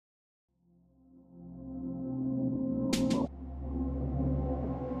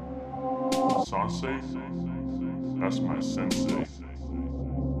sensei? That's my sensei.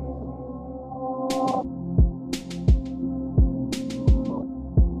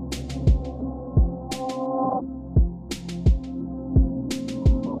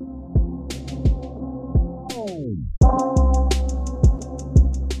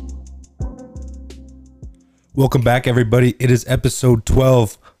 Welcome back, everybody. It is episode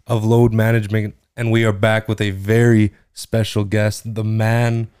 12 of Load Management, and we are back with a very special guest, the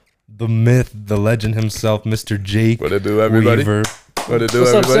man, the myth, the legend himself, Mr. Jake. What it do, everybody? Weaver. What it do,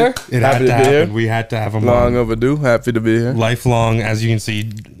 What's everybody? up, sir? It had to happen. We had to have him Long on. overdue. Happy to be here. Lifelong, as you can see.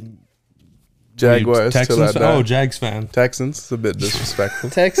 Jaguars. Texans. Till I die. Oh, Jags fan. Texans. It's a bit disrespectful.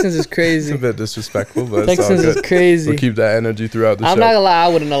 Texans is It's crazy. a bit disrespectful, but it's all Texans good. is crazy. We'll keep that energy throughout the I'm show. not gonna lie, I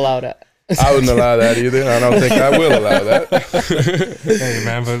wouldn't allow that. I wouldn't allow that either. I don't think I will allow that. Hey,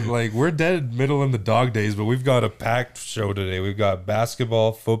 man, but like we're dead middle in the dog days, but we've got a packed show today. We've got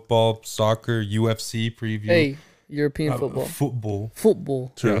basketball, football, soccer, UFC preview. Hey, European football.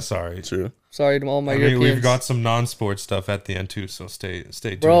 Football. True. Yeah, sorry. True. Sorry to all my I mean, Europeans. we've got some non-sports stuff at the end too, so stay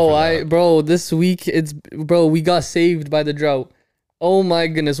tuned. bro, for that. this week we got saved by the drought. Oh my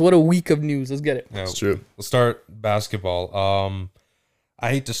goodness, what a week of news. Let's get it. Yeah, It's true. We'll start basketball. I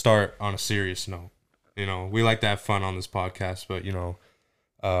hate to start on a serious note. You know, we like to have fun on this podcast, but you know,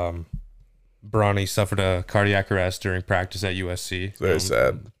 Bronny suffered a cardiac arrest during practice at USC. Very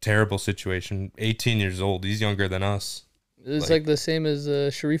sad. Terrible situation. 18 years old. He's younger than us. It's like the same as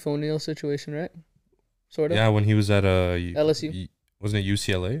Sharif O'Neal situation, right? Sort of. Yeah, when he was at LSU. Wasn't it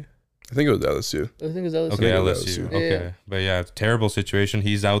UCLA? I think it was LSU. I think it's LSU. Okay, think it was LSU. LSU. Okay. Yeah. But yeah, it's a terrible situation.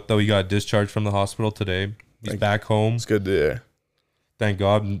 He's out though. He got discharged from the hospital today. He's back home. It's good to hear. Thank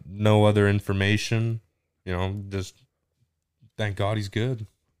God, no other information. You know, just thank God he's good.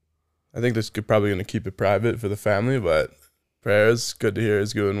 I think this could probably going to keep it private for the family, but prayers. Good to hear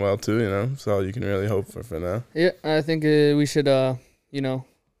he's doing well too. You know, that's all you can really hope for now. Yeah, I think we should, hope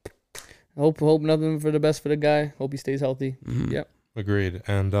nothing for the best for the guy. Hope he stays healthy. Mm-hmm. Yeah. Agreed.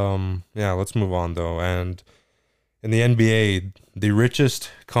 And yeah, let's move on though. And in the NBA, the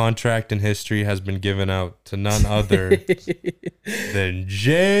richest contract in history has been given out to none other than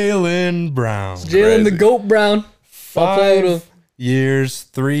Jaylen Brown. Jaylen the Crazy. Goat Brown. I'll play with 5 years,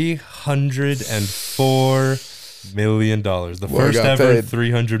 $304 million. The Boy first got ever paid.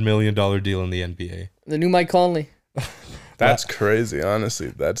 $300 million deal in the NBA. The new Mike Conley. That's crazy. Honestly,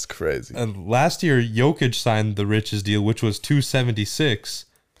 that's crazy. And last year, Jokic signed the richest deal, which was $276.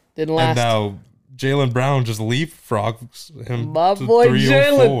 Didn't last. And now Jaylen Brown just leapfrogs him My to boy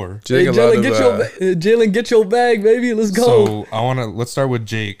 304. Jake, a lot Jaylen, of, Jaylen, get your bag, baby. Let's go. So let's start with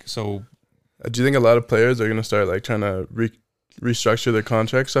Jake. So do you think a lot of players are going to start like trying to restructure their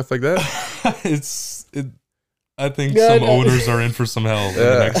contract, stuff like that? I think Yeah, some I know. owners are in for some hell in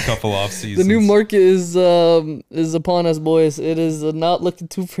the next couple off seasons. The new market is upon us, boys. It is not looking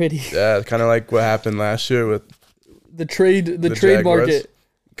too pretty. Yeah, kind of like what happened last year with The trade Jaguars. market.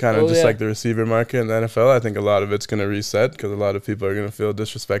 kind of Oh, just yeah. like the receiver market in the NFL. I think a lot of it's going to reset because a lot of people are going to feel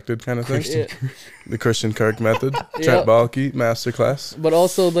disrespected kind of thing. Yeah. The Christian Kirk method. Yeah. Trent Baalke, masterclass. But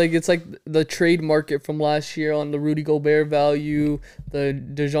also, like, it's like the trade market from last year on the Rudy Gobert value, the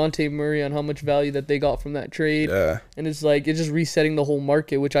DeJounte Murray on how much value that they got from that trade. Yeah. And it's like, it's just resetting the whole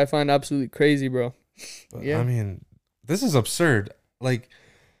market, which I find absolutely crazy, bro. But, Yeah. I mean, this is absurd. Like,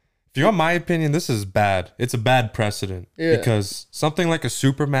 if you want my opinion, this is bad. It's a bad precedent. Yeah. Because something like a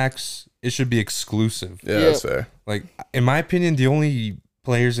Supermax, it should be exclusive. Yeah, Yeah. that's fair. Like, in my opinion, the only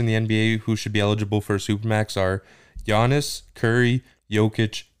players in the NBA who should be eligible for a Supermax are Giannis, Curry,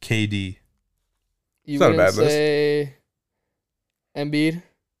 Jokic, KD. You not a wouldn't bad list. say Embiid?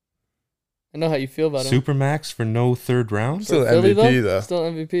 I know how you feel about him. Supermax for no third round? Still Philly, MVP, though. Still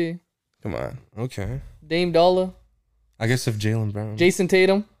MVP. Come on. Okay. Dame Dollar, I guess if Jaylen Brown. Jason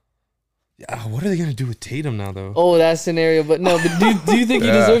Tatum. Yeah, what are they going to do with Tatum now, though? Oh, that scenario. But no, but do you think he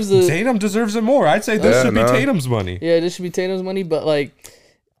Yeah. deserves the... Tatum deserves it more. I'd say this Yeah, should be no. Tatum's money. Yeah, this should be Tatum's money, but like,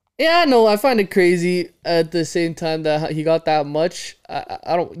 yeah, no, I find it crazy at the same time that he got that much.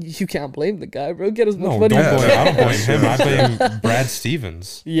 I don't, you can't blame the guy, bro. Get as much No, money. don't Yeah. blame, I don't blame him. I blame Brad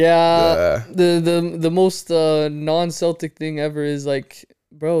Stevens. Yeah, Yeah. the most non-Celtic thing ever is like,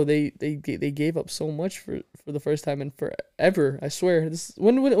 bro, they gave up so much for the first time in forever. I swear. This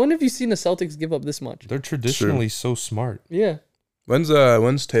when have you seen the Celtics give up this much? They're traditionally so smart. Yeah,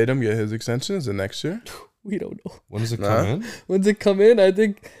 When's Tatum get his extension? Is it next year? we don't know. When does it Nah. come in? When's it come in? I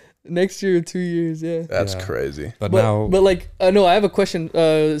think next year or 2 years. Yeah. That's Yeah. crazy. But, But now, like no, I have a question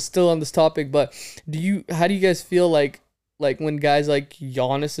still on this topic, but how do you guys feel like when guys like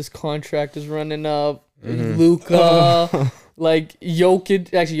Giannis's contract is running up, Mhm. Luka, Like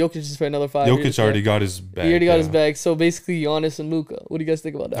Jokic, actually Jokic is for another 5 years. Jokic already got his bag. He already got his bag. So basically, Giannis and Luka. What do you guys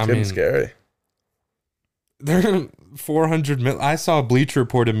think about that? I Getting mean, scary. They're 400 mil. I saw a Bleacher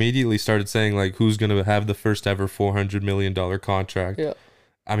Report immediately started saying like who's gonna have the first ever $400 million contract. Yeah.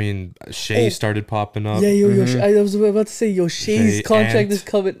 I mean, Shea started popping up. Yeah, yo, I was about to say, yo, Shea's Shea, contract Ant. is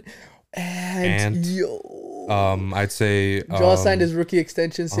coming. And yo. I'd say Ja signed his rookie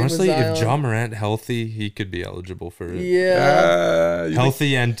extension. Same honestly, with Zion. if Ja Morant healthy, he could be eligible for it. Yeah.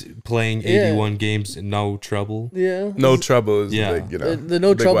 Healthy and playing 81 games, no trouble. Yeah. No trouble is Yeah. the big, you know. The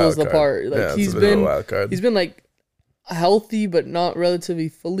no big trouble is wild the card. part. Like Yeah, he's it's a bit of a been wild card. he's been like healthy but not relatively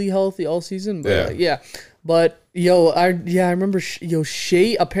fully healthy all season. But Yeah. yeah. But yo, I remember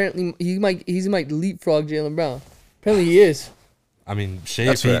Shea apparently he might leapfrog Jaylen Brown. Apparently he is. I mean, Shea,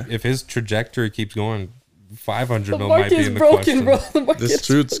 That's fair. if his trajectory keeps going, 500 The mil might market be is in the broken, question. bro. The market This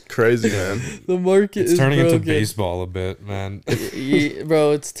truth's crazy, man. The market It's is turning broken. into baseball a bit, man. Yeah,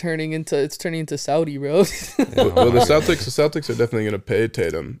 bro, it's turning into Saudi, bro. Well, the Celtics are definitely going to pay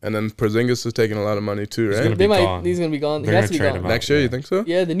Tatum, and then Porzingis is taking a lot of money too, He's right? gonna be gone. He's gonna be gone. They're He has to gonna be trade gone. him out. Next year, yeah. you think so?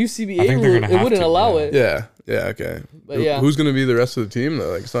 Yeah, the new I CBA think they're rule, gonna it have wouldn't to, allow yeah. it. Yeah, okay. But yeah. Who's going to be the rest of the team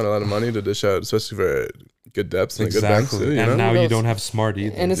though? Like, it's not a lot of money to dish out, especially for good depth and a good bench Exactly. too. You And know? now Who you knows? don't have Smart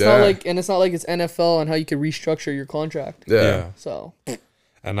either. And it's Yeah. not like it's NFL and how you can restructure your contract. yeah. So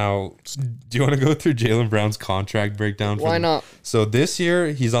And now, do you want to go through Jaylen Brown's contract breakdown? why not? So this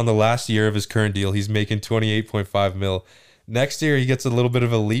year, he's on the last year of his current deal. He's making 28.5 mil. Next year, he gets a little bit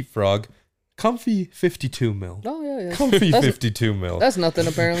of a leapfrog. Comfy 52 mil. Oh yeah. Comfy That's- 52 mil. That's nothing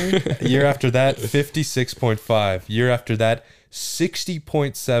apparently. Year after that, 56.5. Year after that,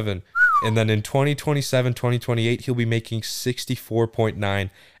 60.7. And then in 2027, 2028, he'll be making 64.9.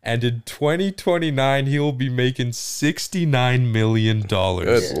 And in 2029, he'll be making $69 million.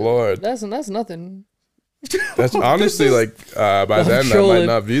 Good lord. That's nothing. That's honestly like by I'm then that trolling.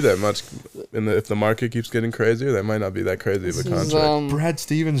 might not be that much. If the market keeps getting crazier, that might not be that crazy of a This contract. is Brad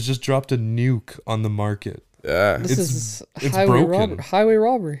Stevens just dropped a nuke on the market. Yeah, this is it's highway broken. highway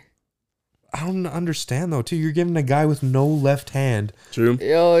robbery. I don't understand though, too. You're giving a guy with no left hand. true.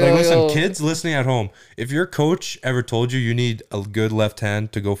 Yo, Like, yo, listen, yo. kids listening at home, if your coach ever told you need a good left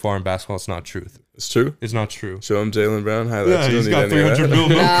hand to go far in basketball, it's not truth. It's true. It's not true. Show him Jaylen Brown highlights. Yeah, You he's don't got need any of 300 that. mil.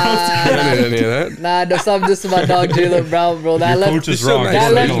 You don't need any of that. Nah, don't stop this about dog Jaylen Brown, bro. That Your left coach is He's so wrong. nice. He's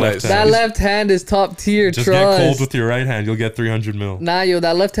That not left- a left that hand. that left hand is top tier. Just trust. get cold with your right hand. You'll get 300 mil. Nah, yo,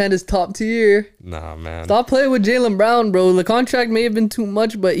 that left hand is top tier. Nah, man. Stop playing with Jaylen Brown, bro. The contract may have been too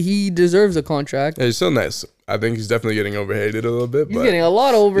much, but he deserves a contract. Yeah, he's still nice. I think he's definitely getting overhated a little bit. He's but getting a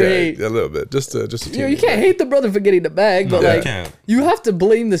lot of overhate. Yeah, a little bit. Just a Yo, teeny you can't bit. hate the brother for getting the bag, but No, Yeah. you like can't. you have to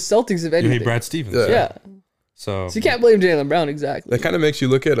blame the Celtics if You anything. hate Brad Stevens. Yeah. Yeah. So, So you can't blame Jaylen Brown exactly. That kind of makes you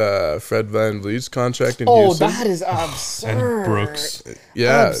look at Fred VanVleet's contract in Oh, Houston. that is absurd. and Brooks.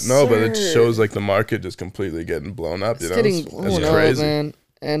 Yeah, no, but it absurd. shows like the market just completely getting blown up. It's You know, getting It's blown up, crazy. man.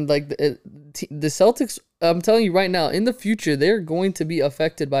 And like the Celtics, I'm telling you right now, in the future, they're going to be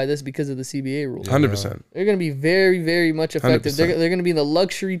affected by this because of the CBA rule. 100%. They're going to be very, very much affected. 100%. They're going to be in the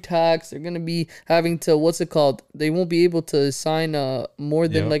luxury tax. They're going to be having to, what's it called? They won't be able to sign more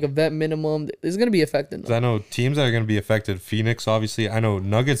than Yep. like a vet minimum. It's going to be affected. 'Cause I know teams that are going to be affected. Phoenix, obviously. I know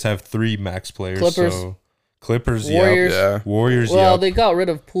Nuggets have 3 max players. Clippers. So Clippers, Warriors. yeah. Yeah. Warriors, Well, yeah. they got rid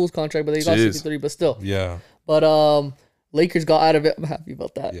of Poole's contract, but they got Jeez. 63, but still. Yeah. But Lakers got out of it. I'm happy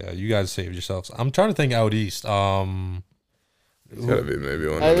about that. Yeah, you guys saved yourselves. I'm trying to think out east. It's got to be maybe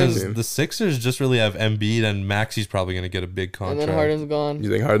one I other think- Because team. the Sixers just really have Embiid, and Maxi's probably going to get a big And contract. then Harden's gone. You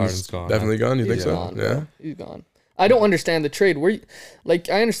think Harden's Harden's gone. definitely gone? You think He's so? gone, Yeah. bro. He's gone. I don't understand the trade. Like,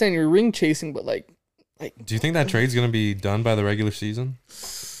 I understand you're ring chasing, but like, Do you think that trade's going to be done by the regular season?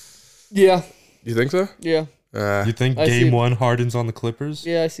 yeah, You think so? yeah, You think I see game it. 1 Harden's on the Clippers?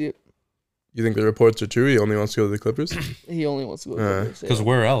 yeah. I see it. You think the reports are true? He only wants to go to the Clippers? He only wants to go to the Clippers, Because yeah.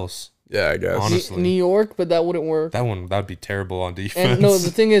 where else? Yeah, I guess. Honestly. New York, but that wouldn't work. That'd be terrible on defense. And no,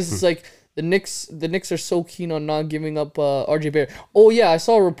 the thing is, it's like the Knicks are so keen on not giving up RJ Barrett. Oh yeah, I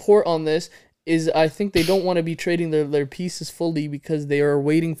saw a report on this. I think they don't want to be trading their pieces fully because they are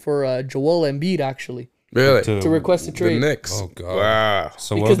waiting for Joel Embiid actually Really? to request a The trade. Knicks. Oh, God. Wow.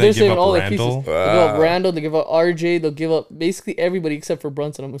 So Because will they're they give saving up all their pieces. Randall? They give up Wow. Randall, they give up RJ, they'll give up basically everybody except for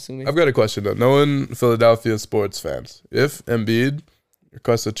Brunson, I'm assuming. I've got a question though. Knowing Philadelphia sports fans, if Embiid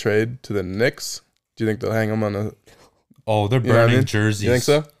requests a trade to the Knicks, do you think they'll hang him on a? Oh, they're You know what I burning mean? jerseys. You think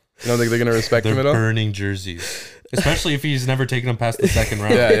so? You don't think they're gonna respect him They're at all? burning jerseys. Especially if he's never taken them past the second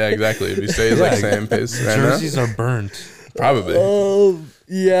round. Yeah, exactly. If he stays like Yeah, same pace right now, Jerseys are burnt. probably. Oh,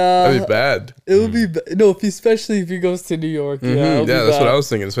 Yeah, That'd be bad. it would be no, especially if he goes to New York. Mhm. Yeah, Yeah, that's what I was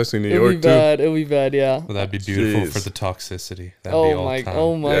thinking, especially New It'll York be too. bad. It'll be bad. Yeah. Well, that'd be beautiful Jeez. for the toxicity. That'd be all time.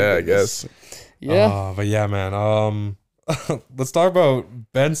 Oh my. Yeah, I goodness. guess. Yeah. But yeah, man. Let's talk about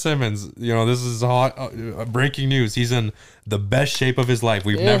Ben Simmons. You know, this is hot breaking news. He's in the best shape of his life.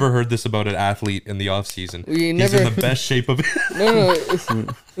 We've Yeah. never heard this about an athlete in the offseason. We He's never. in the best shape of No.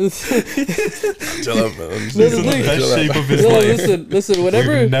 Chill out, man. He's in the best shape of his No, life. listen.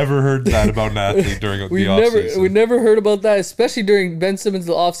 Whenever We've never heard that about an athlete during the we offseason. never heard about that, especially during Ben Simmons'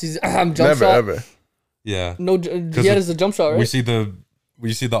 offseason. Jump Never, shot. ever. Yeah. No, he had as a jump shot, right? We see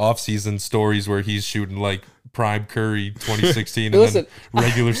the off-season stories where he's shooting like prime Curry 2016 and Listen, then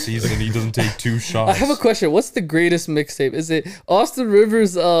regular season he doesn't take 2 shots. I have a question. What's the greatest mixtape? Is it Austin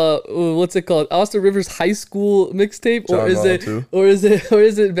Rivers? What's it called? Austin Rivers high school mixtape, or John is Wall, it, too. or is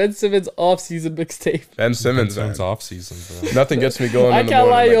it Ben Simmons off-season mixtape? Ben Simmons, man. off-season, bro. Nothing gets me going. I in the can't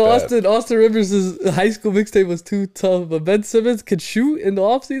lie, morning yo. like that. Austin Rivers' high school mixtape was too tough, but Ben Simmons could shoot in the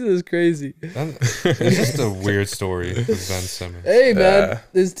offseason is crazy. It's just a weird story with Ben Simmons. Hey man, Yeah.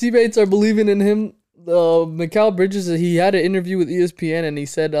 his teammates are believing in him. Mikal Bridges, he had an interview with ESPN and he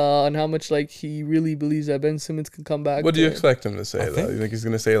said on how much like he really believes that Ben Simmons can come back. What do you expect him to say, though? think- You think he's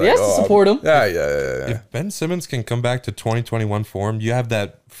going to say, like, He has to oh, support him. Yeah. If Ben Simmons can come back to 2021 form, you have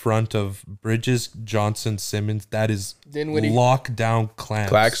that front of Bridges, Johnson, Simmons. That is Dinwiddie. lockdown clamps.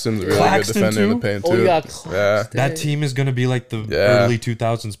 Claxton's a really Claxton, good defender in the too? paint, Oh, too. you got Yeah. Claxton. That team is going to be like the Yeah. early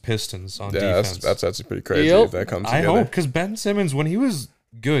 2000s Pistons on Yeah, defense. that's actually pretty crazy Yep. if that comes I together. hope, because Ben Simmons, when he was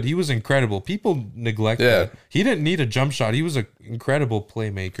good, he was incredible. People neglect Yeah. that. He didn't need a jump shot. He was an incredible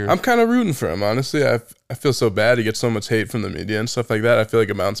playmaker. I'm kind of rooting for him, honestly. I feel so bad. He gets so much hate from the media and stuff like that. I feel like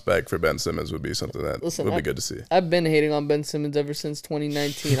a bounce back for Ben Simmons would be something that Listen, would be good to see. I've been hating on Ben Simmons ever since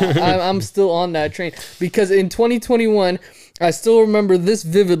 2019. I'm still on that train because in 2021, I still remember this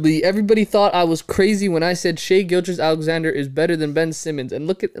vividly. Everybody thought I was crazy when I said Shea Gilgeous-Alexander is better than Ben Simmons, and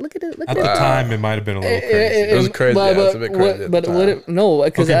look at it. Look At at the it. time, it might have been a little crazy. It was crazy. But, Yeah, it's a bit crazy at but the what? time. No,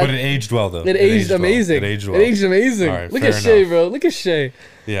 because Okay, but it aged well, though. it aged well. amazing. It aged well. It aged amazing. All right, Look fair at Shea, enough. bro. Look at Shea.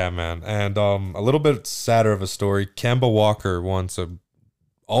 Yeah, man. And a little bit sadder of a story. Kemba Walker wants a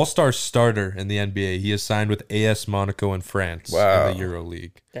all-star starter in the NBA. He is signed with AS Monaco in France Wow. in the Euro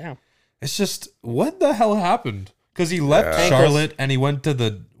League. Damn. It's just, what the hell happened? Because he left Yeah. Charlotte and he went to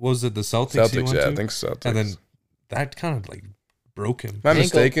the Celtics? He Celtics, went yeah, to? I think Celtics. And then that kind of like broke him. Am I Ankle.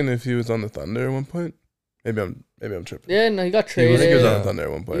 mistaken if he was on the Thunder at one point? Maybe I'm tripping. Yeah, no, he got I think he was traded. on the Thunder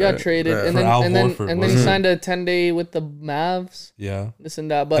at one point. He got right? traded, Yeah. and For then Al and then Horford, and then he wasn't it? signed a 10-day with the Mavs. Yeah. This and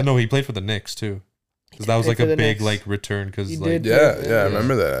that, I but know he played for the Knicks too. Because that was played like for a the big Knicks. like return. Because He like, did. Yeah, I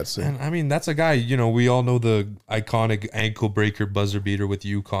remember that actually. and I mean, that's a guy, you know, we all know the iconic ankle breaker buzzer beater with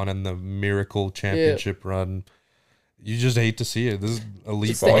UConn and the miracle championship run. You just hate to see it. This is elite.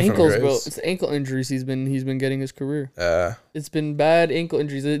 it's the Fall from ankles, bro. grace. It's the ankle injuries he's been getting his career. Yeah. It's been bad ankle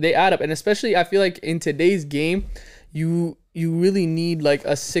injuries. They add up, and especially I feel like in today's game, you really need like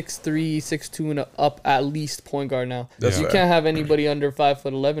a 6'3", 6'2", and up at least point guard now. That's You fair. can't have anybody under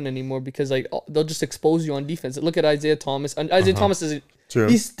 5'11" anymore because like they'll just expose you on defense. Look at Isaiah Thomas. And Isaiah Thomas is True.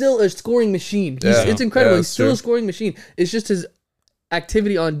 he's still a scoring machine. Yeah. It's incredible. Yeah, He's that's still true. a scoring machine. It's just his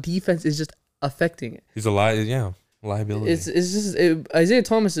activity on defense is just affecting it. He's a liability. It's just Isaiah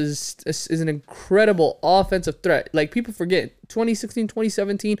Thomas is an incredible offensive threat. Like people forget 2016,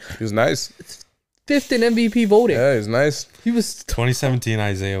 2017, He was nice. fifth in MVP voting. Yeah, he was nice. He was. 2017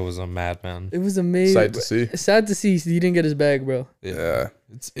 Isaiah was a madman. It was amazing. Sight to see. Sad to see he didn't get his bag, bro. Yeah.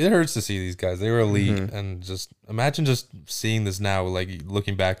 It hurts to see these guys. They were elite, Mm-hmm. and just imagine just seeing this now, like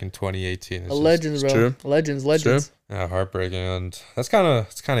looking back in 2018. It's A just, legends, bro. true. Legends. True. heartbreaking, and that's kind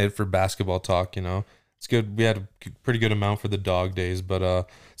of it for basketball talk. You know, it's good. We had a pretty good amount for the dog days, but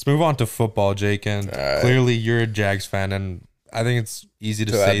let's move on to football, Jake. And All right. clearly, you're a Jags fan, and I think it's easy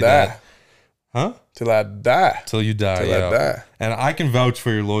to Till I say die. that, huh? Till I die. Till you die, Till I yeah. die. And I can vouch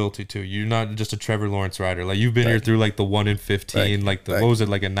for your loyalty too. You're not just a Trevor Lawrence rider. Like you've been here through like the 1 in 15, like the Thank what was it,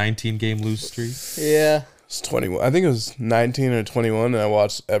 like a 19 game lose streak? Yeah. It's 21. I think it was 19 or 21, and I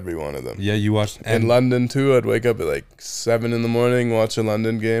watched every one of them. Yeah, you watched In and London too, I'd wake up at like 7 in the morning, watch a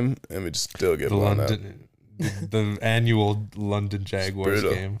London game, and we'd still get the blown out. London, the annual London Jaguars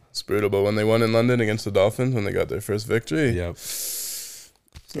Brutal. game. It's brutal, but when they won in London against the Dolphins, when they got their first victory, Yep. It's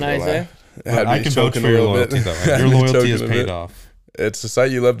not nice, gonna eh? lie, it had I me can vouch choking for a your little loyalty bit. though. Had Man. Your me loyalty choking has a paid bit. off. It's a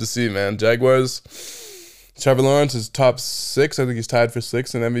sight you love to see, man. Jaguars. Trevor Lawrence is top 6. I think he's tied for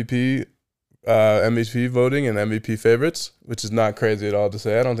 6 in MVP voting and MVP favorites, which is not crazy at all to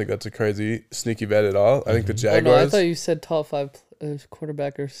say. I don't think that's a crazy sneaky bet at all. I think the Oh, no, I Jaguars. thought you said top 5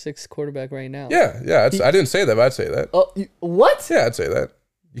 quarterback or 6 quarterback right now. yeah, I didn't say that, but I'd say that. Oh, what? Yeah, I'd say that.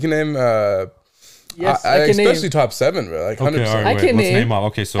 You can name. Yes, I can especially name top 7, bro. Like 100%. Okay, all right, I wait. can Let's name- name off.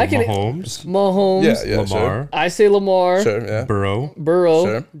 Okay, so I can- Mahomes, Mahomes. Yeah, Lamar, sure. I say Lamar. Sure, yeah. Burrow. Burrow.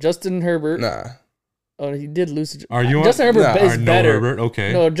 Sure. Justin Herbert. Nah. Oh, he did lose. To, Are you Justin on? Herbert Nah, is No better. Herbert.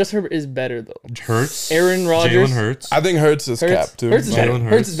 Okay. No, Justin Herbert is better though. Hurts. Aaron Rodgers. Jalen Hurts. I think Hurts is Hurts, capped too. Hurts is better. Jalen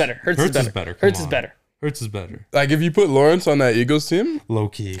Hurts is better. Hurts is better. Come Hurts is on. better. Hurts is better. Like if you put Lawrence on that Eagles team, Low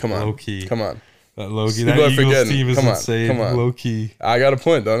key. come on. Low key. Come on. Low key. People That are Eagles forgetting. team is Come on, insane. come on. Low key. I got a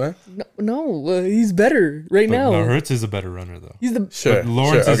point, don't I? No, he's better right But now. no, Hurts is a better runner though. He's the Sure. But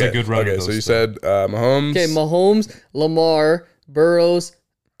Lawrence sure. is a Okay, good runner, Okay, though, so you still. said Mahomes. okay. Mahomes, Lamar, Burrows,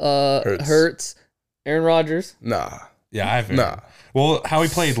 Hurts, Aaron Rodgers. Nah. Yeah, I've Nah. Well, how he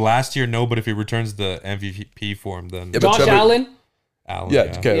played last year, no. But if he returns the MVP form, then Yeah, but Josh Trevor- Allen. Allen. Yeah,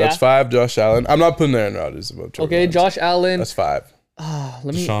 okay, Yeah. that's 5. Josh Allen. I'm not putting Aaron Rodgers above Trevor Okay, Lawrence. Josh Allen. That's 5.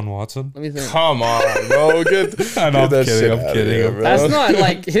 Let me Deshaun Watson. think. Come on, bro. Get I'm that kidding, shit I'm outta kidding. here, bro. That's not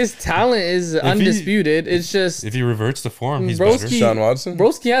like his talent is undisputed. It's just If he reverts to form, he's Broski- better. Sean Watson.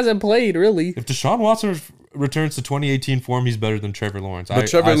 Broski hasn't played really. If Deshaun Watson returns to 2018 form, he's better than Trevor Lawrence. But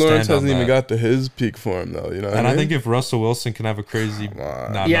Trevor Lawrence hasn't even got to his peak form, though. You know what And I I mean? think if Russell Wilson can have a crazy,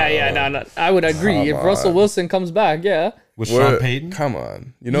 on. Nah, No. I would agree. Come If Russell on. Wilson comes back, yeah. with We're- Sean Payton, Come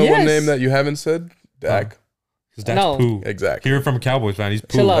on. You know Yes. one name that you haven't said? Dak. because that's No. poo. Exactly. Hear it from a Cowboys fan. He's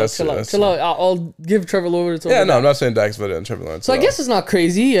poo. Chill out, that's- chill out, that's- chill out. I'll give Trevor Lawrence. Yeah, over no, I'm that. not saying Dak's better than Trevor Lawrence. So I at guess it's not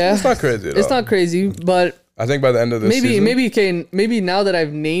crazy. Yeah, all. It's not crazy at all. It's not crazy, but I think by the end of this season, maybe now that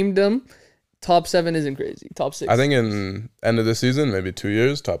I've named them, top 7 isn't crazy. Top 6. I think in end of the season, maybe 2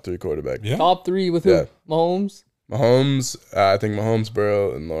 years, top 3 quarterback. Yeah. top 3 with who? Yeah. Mahomes. Mahomes, I think Mahomes,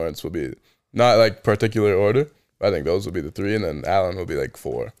 Burrow, and Lawrence will be not like particular order. But I think those will be the 3, and then Allen will be like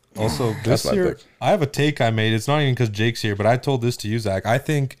 4. Also, That's this my year, pick. I have a take I made. It's not even because Jake's here, but I told this to you, Zach. I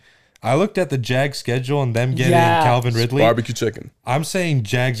think I looked at the Jags schedule and them getting Yeah. Calvin Ridley. Barbecue chicken. I'm saying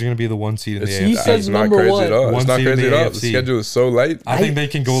Jags are going to be the 1 seed in the It's, He AFC. says it's not number crazy one. at all. One It's not seed in crazy the at all. The AFC. schedule is so light. I think they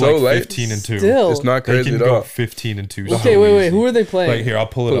can go so like light. 15-2. Still. It's not They crazy can at go all. 15-2. Okay, wait. Who are they playing? Like here, I'll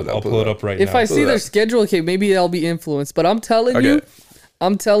pull it up. I'll pull it up right If now. I see it their up. schedule, okay, maybe I'll be influenced. But I'm telling Okay.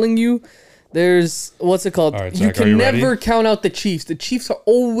 you, there's what's it called? All right, you Zach, are can you never ready? count out the Chiefs. The Chiefs are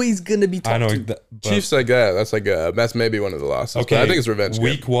always gonna be top I know. 2. But Chiefs like that. That's like that's maybe one of the losses. Okay, But I think it's revenge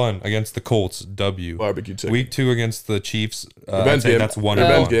Week game. 1 against the Colts, W. Barbecue chicken. Week 2 against the Chiefs, I'd Revenge say game. that's 1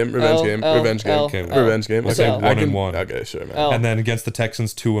 Revenge and 1. game. Revenge L, game. L, Revenge game. L, Okay, L. Revenge game. We'll say Okay, 1 and 1. Okay, sure, man. L. And then against the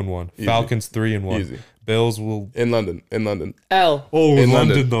Texans, 2-1. Falcons, 3-1. Easy. Bills will. In London. In London. L. Oh, In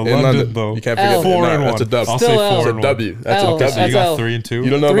London though. In London though. You can't L. forget 4 that. and 1. That's a dub. I'll Still say L. 4 That's a and 1. W. That's L. a Okay, so W. you got L. 3 and 2. You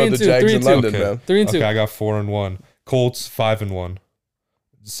don't know 3 about and the 2, Jags 3 in and 2. London, Okay. man. 3 and 2. Okay, I got 4 and 1. Colts 5 and 1.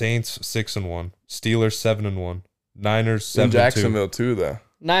 Saints 6 and 1. Steelers 7 and 1. Niners 7 In and 2. Jacksonville too, though.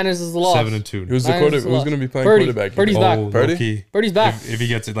 Niners is the loss. 7 and 2. Who's the Niners quarter? is a Who's loss. going to be playing Purdy. quarterback? Purdy's here? back. Purdy? low-key. Birdie's back. If he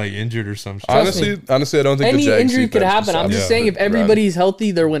gets like injured or some shit. Honestly, I don't think Any the Jags injury could defense happen. I'm will just stop saying the if everybody's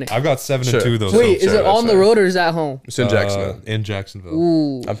healthy, they're winning. I've got 7 Sure. and 2 though. Wait, is sure, it on that's the fair. road or is it at home? It's in Jacksonville. In Jacksonville.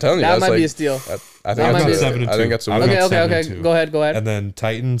 Ooh, I'm telling you, that that's might be like- a steal. I think That that's might I've be got a- 7 and 2. I think that's a I've win. got Okay, 7 and okay. 2. Go ahead. And then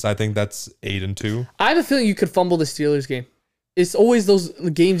Titans, I think that's 8 and 2. I have a feeling you could fumble the Steelers game. It's always those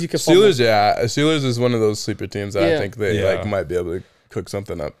games you could fumble. Steelers, yeah. Steelers is one of those sleeper teams that Yeah. I think they Yeah. like might be able to cook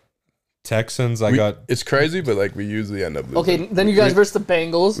something up. Texans, I We- got It's crazy, but like we usually end up losing. Okay, then you guys versus the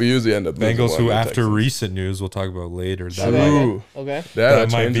Bengals. We usually end up losing. Bengals, one who to after Texans. recent news we'll talk about later. That True. might, Ooh. Okay.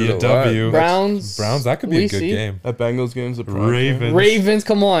 that might be a changes lot. W. Browns. that could be we a good see. game. That Bengals game's a problem. Ravens. Ravens,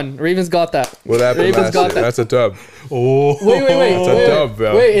 come on. Ravens got that. What happened Ravens last got year? that. That's a dub. Oh, Wait. It's a dub,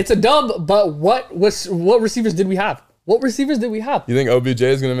 bro. Wait, it's a dub, but what receivers did we have? What receivers did we have? You think OBJ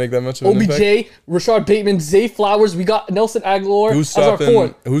is gonna make that much of an impact? OBJ, Rashard Bateman, Zay Flowers. We got Nelson Aguilar Who's as our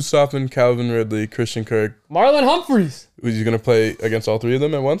fourth. stopping Calvin Ridley, Christian Kirk? Marlon Humphreys. Who's he gonna play against all three of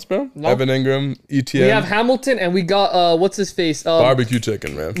them at once, bro? No. Evan Ingram, ETN, We have Hamilton, and we got what's his face? barbecue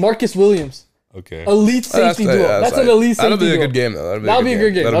chicken, man. Marcus Williams. okay. Elite safety duo. That's an elite safety That'll be a duo. good game, though. That'll be a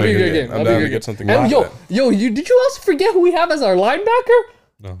good game. That'll be a good game. I'm That'll be down a to good get something. And like that. yo, did you also forget who we have as our linebacker?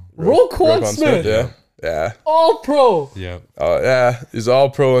 No. Roquan Smith. Yeah. All pro. Yeah. Oh, yeah. He's all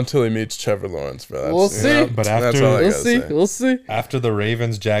pro until he meets Trevor Lawrence, bro. That's, We'll you see. know, But that's after- all I We'll gotta see. say. We'll see. After the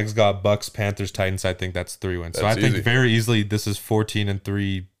Ravens, Jags got Bucks, Panthers, Titans. I think that's 3 wins. So I That's think easy. very easily this is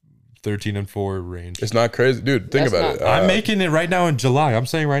 14-3, 13-4 range. It's not crazy, dude. Think That's about it. I'm making it right now in July. I'm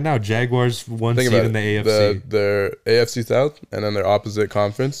saying right now, Jaguars 1 Think seed about in the it. AFC. Their AFC South and then their opposite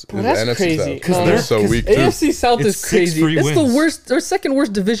conference Bro, is that's the NFC crazy. South. Because they're so weak too. AFC South It's is 6 crazy. free It's the wins. worst or second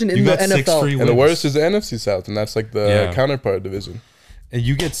worst division in You the got 6 NFL. free And wins. the worst is the NFC South, and that's like the Yeah. counterpart division. And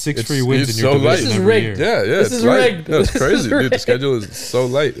you get 6 It's- free wins it's in your so light. division This is every rigged. year. Yeah, This it's is light. rigged. No, it's This crazy, is dude. The rigged. schedule is so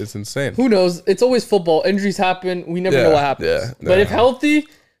light. It's insane. Who knows? It's always football. Injuries happen. We never Yeah, know what happens. yeah, But yeah. if healthy,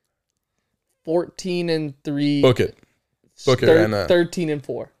 14-3. Book it. Book it right now.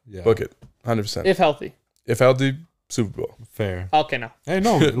 13-4. Yeah. Book it. 100%. If healthy. If healthy, Super Bowl. Fair. Okay, no. Hey,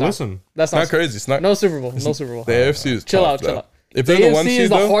 no, listen. It's That's not crazy. It's not. No Super Bowl. No Super Bowl. The AFC is Chill tough, out, chill though. out. If The they're the one AFC seed, is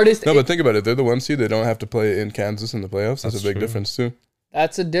the though, hardest. no, but think about it. If they're the one seed, they don't have to play in Kansas in the playoffs. That's That's a big true. difference too.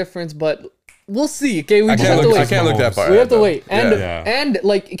 That's a difference, but we'll see. Okay, we I just have to can't wait. look that far. We ahead, have to though. wait. And Yeah. and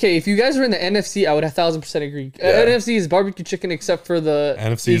like, okay, if you guys were in the NFC, I would 1,000% agree. Yeah. NFC is barbecue chicken except for the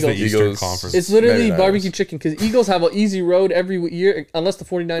NFC is the Eagles. Eastern Eagles. Conference. It's literally 49ers. barbecue chicken because Eagles have an easy road every year unless the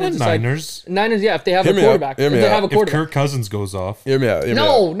 49ers And decide. Niners. Niners, yeah, if they have Hear a me out. quarterback. Hear If me they out. have a If quarterback. Kirk Cousins goes off. Hear me out. Hear me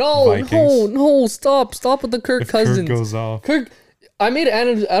out. No, Vikings. stop with the Kirk If Cousins. Kirk goes off. Kirk, I made an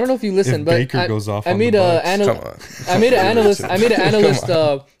analyst. I don't know if you listen, If but Baker goes off I on made the a Bucks. analyst. Come on. I made an analyst. I made an analyst.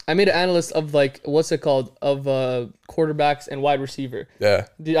 Come on. I made an analyst of like what's it called of quarterbacks and wide receiver. Yeah.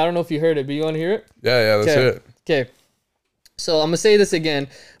 I don't know if you heard it, but you want to hear it? Yeah. Let's hear it. Okay. So I'm gonna say this again,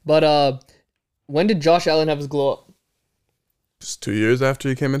 but when did Josh Allen have his glow up? Just 2 years after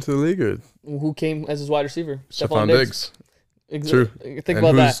he came into the league, or Who came as his wide receiver? Stephon Diggs. True. Think And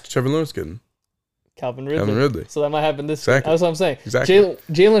about who's that. Trevor Lawrence getting? Calvin Ridley. Calvin Ridley. So that might happen this Exactly. year. That's what I'm saying. Exactly.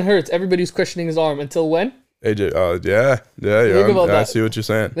 Jalen Hurts. Everybody's questioning his arm until when? AJ. Oh yeah. You're Think on. about I that. see what you're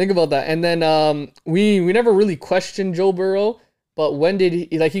saying. Think about that. And then we never really questioned Joe Burrow, but when did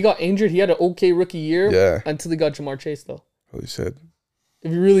he got injured? He had an okay rookie year. Yeah. Until he got Jamar Chase though. Holy shit.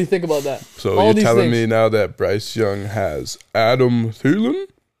 If you really think about that. So All you're these telling things. me now that Bryce Young has Adam Thielen?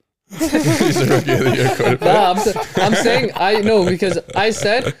 He's a rookie of the year quarterback. Nah, I'm saying I know because I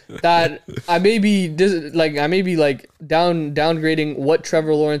said that I may be downgrading what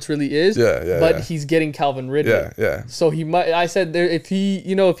Trevor Lawrence really is. Yeah. But he's getting Calvin Ridley. Yeah. So he might. I said there if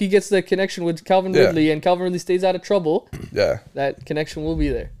he gets the connection with Calvin Yeah. Ridley and Calvin Ridley stays out of trouble, Yeah. that connection will be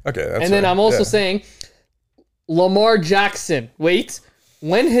there. Okay. That's And then fair. I'm also Yeah. saying Lamar Jackson. Wait,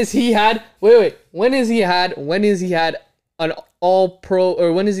 when has he had? When has he had an all pro,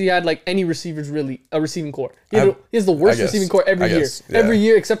 or when has he had like any receivers really a receiving core? He has the worst I guess. receiving core every I year. guess, yeah. Every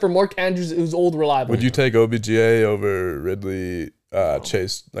year except for Mark Andrews, who's old reliable. Would you take OBGA over Ridley,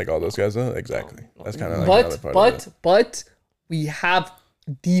 Chase, like all those guys though? Exactly. That's kind of like another part of it. but we have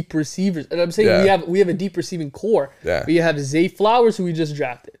deep receivers, and I'm saying Yeah. we have a deep receiving core. Yeah. We have Zay Flowers, who we just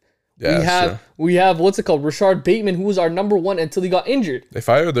drafted. Yeah, we have what's it called, Rashard Bateman, who was our number one until he got injured. They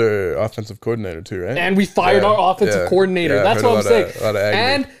fired their offensive coordinator too, right? And we fired Yeah, our offensive yeah, coordinator. yeah, That's I've what I'm heard saying. a lot of agony.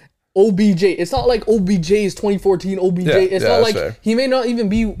 And OBJ. It's not like OBJ is 2014 OBJ. Yeah, It's yeah, not that's like fair. he may not even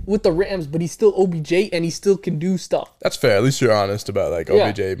be with the Rams, but he's still OBJ and he still can do stuff. That's fair. At least you're honest about like Yeah.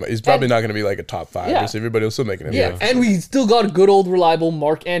 OBJ. He's probably And- not going to be like a top 5 Yeah. receiver, but he'll still make an Yeah, impact. and we still got a good old reliable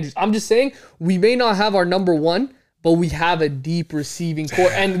Mark Andrews. I'm just saying we may not have our number one, but we have a deep receiving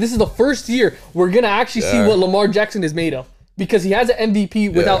core. And this is the first year we're going to actually see Yeah. what Lamar Jackson is made of. Because he has an MVP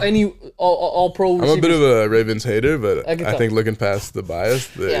without any all-pro I'm receivers. a bit of a Ravens hater, but I can I tell. think looking past the bias,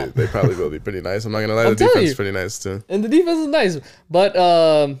 Yeah. they probably will be pretty nice. I'm not going to lie, I'm the telling defense you. is pretty nice too. And the defense is nice. But,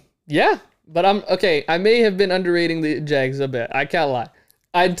 yeah. But I'm, okay, I may have been underrating the Jags a bit. I can't lie.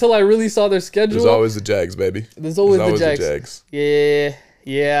 Until I really saw their schedule. There's always the Jags, baby. There's always the Jags. Yeah.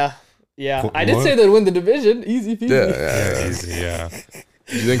 I did What? say they'd win the division. Easy peasy. Yeah. Easy, yeah.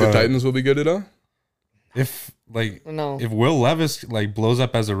 Do you think the But- Titans will be good at all? If No. if Will Levis like blows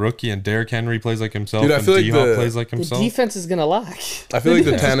up as a rookie and Derrick Henry plays like himself Dude, I and feel like D-Hop the- plays like The himself, defense is going to lack. I feel like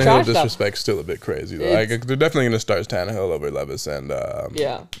the defense is Tannehill trash now. disrespect's still a bit crazy though. It's- Like, they're definitely going to start Tannehill over Levis and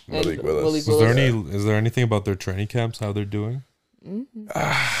Yeah. Malik And Willis. is there anything about their training camps, how they're doing?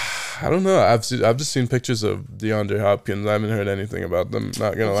 I don't know. I've just seen pictures of DeAndre Hopkins. I haven't heard anything about them.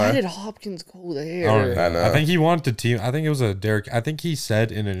 Not gonna Why lie. did Hopkins go there? I know. I think he wanted to team. I think it was a Derek. I think he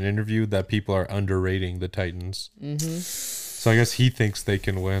said in an interview that people are underrating the Titans. Mm-hmm. So I guess he thinks they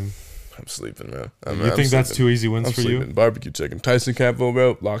can win. I'm sleeping, man. You think that's 2 easy wins I'm for sleeping. you? Barbecue chicken. Tyson Campbell,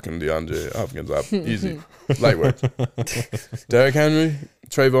 bro. Locking DeAndre Hopkins up. Easy. Light work. Derrick Henry,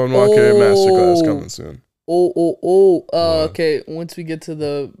 Trayvon Walker, masterclass coming soon. Okay, once we get to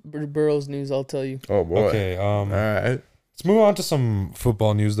the Burrows news, I'll tell you. Oh boy. Okay. All right. Let's move on to some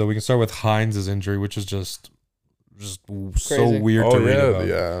football news though. We can start with Hines' injury, which is just so Crazy. weird Oh to read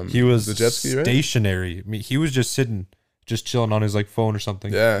yeah, about. He was the jet ski, right? stationary. I mean, he was just sitting, just chilling on his like phone or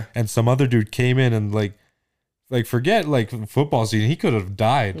something. Yeah. And some other dude came in and like forget like football season. He could have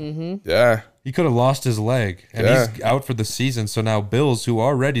died. Mm-hmm. Yeah. He could have lost his leg, and he's out for the season. So now Bills, who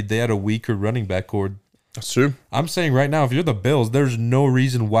already they had a weaker running back core. That's true. I'm saying right now, if you're the Bills, there's no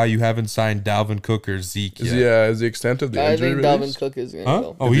reason why you haven't signed Dalvin Cook or Zeke yet. Is the extent of the I injury think Dalvin released? Cook is gonna Huh?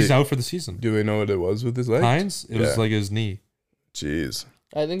 go. Oh, Is he's he- out for the season. Do we know what it was with his leg? Hines, it was Yeah. like his knee. Jeez.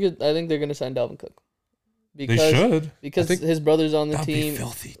 I think they're gonna sign Dalvin Cook. should. because I think his brother's on the That'd be team.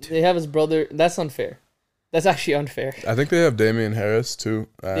 filthy, too. They have his brother. That's unfair. That's actually unfair. I think they have Damian Harris too.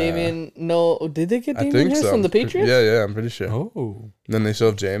 Damian, no, did they get I Damian think Harris so. from the Patriots? Yeah, I'm pretty sure. Oh, And then they still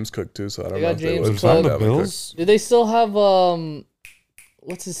have James Cook too, so I don't They know got if they James would was on Cook. the Dalvin Cook. Bills. Do they still have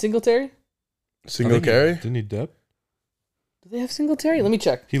what's his Singletary? Single carry. Didn't he dip? Do they have Singletary? Let me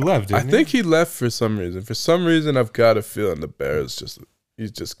check. He left. I Didn't think he left for some reason. For some reason, I've got a feeling the Bears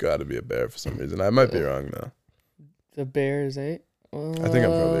he's just got to be a Bear for some reason. I might be wrong though. The Bears, eh? I think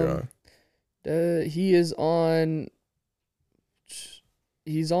I'm probably wrong. He is on.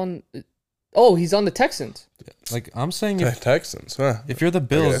 He's on. Oh, he's on the Texans. Like I'm saying, The if Texans, huh? if you're the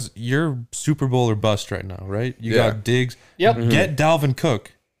Bills, you're Super Bowl or bust right now, right? You Yeah. got Diggs. Yep. Get Dalvin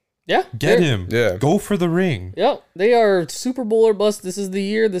Cook. Yeah. Get they're- him. Yeah. Go for the ring. Yep. They are Super Bowl or bust. This is the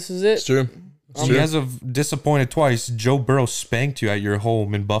year. This is It's it. true. It's You true. guys have disappointed twice. Joe Burrow spanked you at your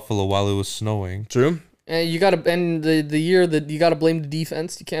home in Buffalo while it was snowing. True. And you gotta end the year that you gotta blame the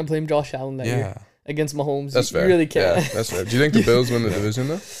defense. You can't blame Josh Allen that Yeah. year against Mahomes. That's you fair. really can't. Yeah, that's fair. Do you think the Bills win the division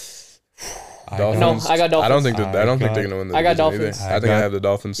though? Dolphins? No, I got Dolphins. I don't think that. I don't think I they're gonna win the I got division Dolphins. either. I think I have the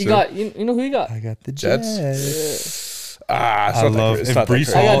Dolphins too. You got you know who you got? I got the Jets? Jets. It's I not that love great. It's if not that Brees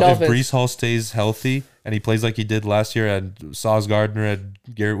crazy. I got Hall. If Dolphins. Brees Hall stays healthy and he plays like he did last year, and Sauce Gardner and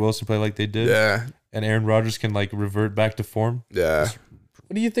Garrett Wilson play like they did, Yeah, and Aaron Rodgers can like revert back to form. yeah.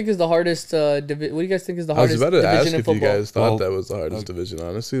 What do you think is the hardest what do you guys think is the I was hardest about to ask division in if you football? guys thought Well, that was the hardest division.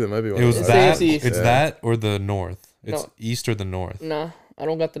 Honestly, that might be one It of was the It's hardest. the that. AFC. It's Yeah. that or the North. It's No. East or the North. Nah, I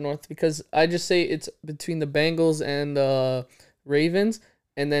don't got the North because I just say it's between the Bengals and the Ravens,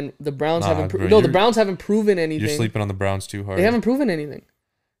 and then the Browns Nah, haven't. bro, No, the you're- Browns haven't proven anything. You're sleeping on the Browns too hard. They haven't proven anything.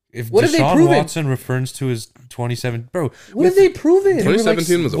 If What have they Deshaun proven? Watson refers to his 27, bro. What have they proven?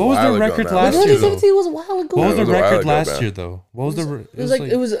 2017 was a what was while the ago record now. last year, 2017 was a while ago. What was Yeah, the it was a while record ago, last man. year though? What was the? It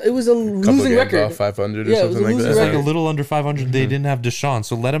was a Couple losing games record. off 500 or Yeah, it was something a like losing It's that. like a record. little under 500. They didn't have Deshaun,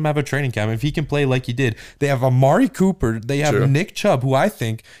 so let him have a training camp. If he can play like he did, they have Amari Cooper. They have True. Nick Chubb, who I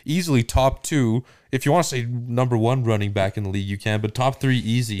think easily top 2. If you want to say number 1 running back in the league, you can, but top 3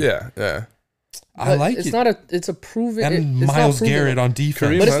 easy. Yeah, yeah. I But like it's it. not a. It's a proven. And it's not Myles proven. Garrett on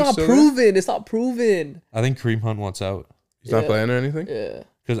defense. Kareem But it's Hunt's not still there? proven. It's not proven. I think Kareem Hunt wants out He's not Yeah. playing or anything. Yeah.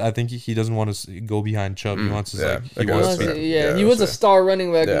 because I think he doesn't want to go behind Chubb. He wants to yeah. like he Okay, wants that's to. fair. Yeah, he Yeah, was a that's star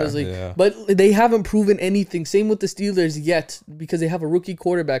running back in Yeah. this league. Yeah. But they haven't proven anything. Same with the Steelers yet because they have a rookie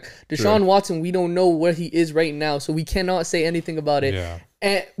quarterback. Deshaun Watson, we don't know where he is right now, so we cannot say anything about it. Yeah.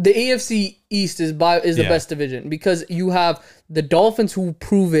 And the AFC East is the Yeah. best division because you have the Dolphins who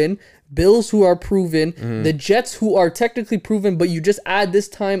proven, Bills who are proven, the Jets who are technically proven, but you just add this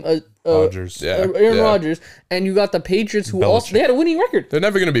time Rodgers. Yeah. Aaron yeah. Rodgers, and you got the Patriots who also Belichick. they had a winning record. They're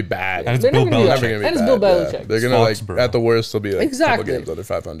never gonna be bad. And it's They're Bill never gonna be Belichick. bad. Never gonna be And it's bad. Bill yeah. Belichick. They're gonna like Foxborough. at the worst they'll be like Exactly. a couple games under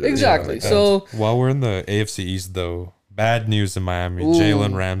 500. Exactly. Yeah, So While we're in the AFC East, though, bad news in Miami. Ooh.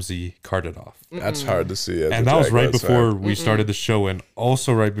 Jalen Ramsey carted off. that's hard to see. As And a that was right Jaguars before fan. we started the show. And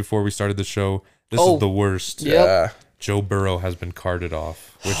also right before we started the show, this Oh. is the worst. Yep. Yeah. Joe Burrow has been carted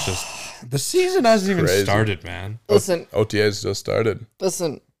off, which just the season hasn't even Crazy. started, man. listen, OTAs just started.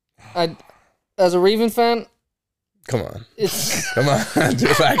 I as a Raven fan, Come on. it's Come on.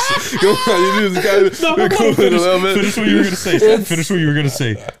 Just actually. Come on. You just gotta be cool it a little bit. Finish what you were gonna say. Finish what you were gonna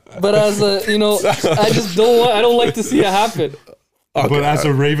say. but as a I just I don't like to see it happen. But as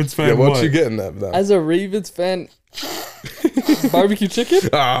a Ravens fan, Yeah, what what? you getting at now? As a Ravens fan, barbecue chicken.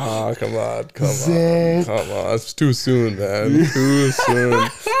 Ah, come on. Come on. It's too soon, man. Too soon.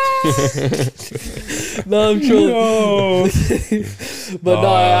 No, I'm trolling. No. But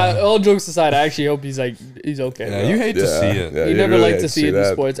all jokes aside, I actually hope he's okay. Yeah, bro. you hate to see it. Yeah, you never really like hate to see it in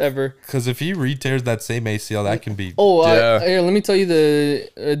that. sports ever. Because if he re-tears that same ACL, that can be. Oh, Yeah. here, let me tell you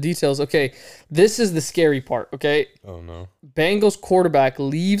the details. Okay, this is the scary part. Okay, Oh no. Bengals quarterback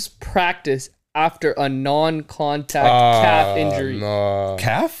leaves practice after a non-contact calf injury. No.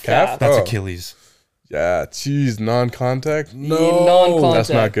 Calf? Calf? That's Oh. Achilles. Yeah, geez, non-contact. Non-contact. That's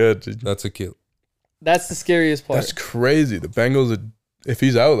not good. That's Achilles. That's the scariest part. That's crazy. The Bengals, if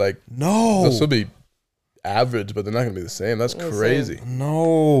he's out, like No. they'll still be average, but they're not gonna be the same. That's That's crazy.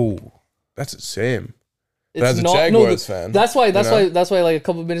 No. That's the same. It's as a not- Jaguars fan, That's why. you know? That's why. Like a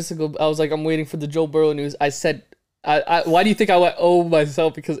couple minutes ago, I was like, I'm waiting for the Joe Burrow news. I said, why do you think I went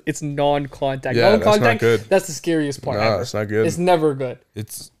myself? Because it's non-contact. Yeah, that's non-contact. not good. That's the scariest part. No, ever. it's not good. It's never good.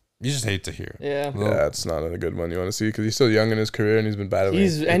 You just hate to hear it. Yeah. Well, Yeah, it's not a good one you want to see because he's still young in his career and he's been battling.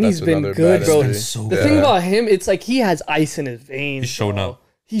 He's But been that's another good, bad bro. injury. So The Yeah. thing about him, it's like he has ice in his veins. He's showing bro. up.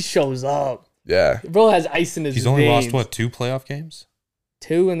 He shows up. Yeah, Bro has ice in his veins. He's only lost, what, 2 playoff games?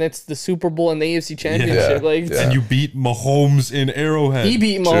 2, and that's the Super Bowl and the AFC Championship. Yeah. Like Yeah. And you beat Mahomes in Arrowhead. he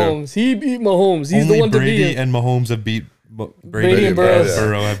beat Mahomes. He beat Mahomes. He's Only the one Brady to beat him. and Mahomes have beat Brady and Burrows.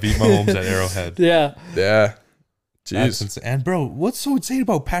 Burrow have beat Mahomes at Arrowhead. Yeah. Yeah. That's Jeez. insane. And bro, what's so insane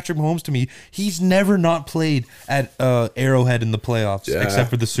about Patrick Mahomes to me? He's never not played at Arrowhead in the playoffs Yeah. except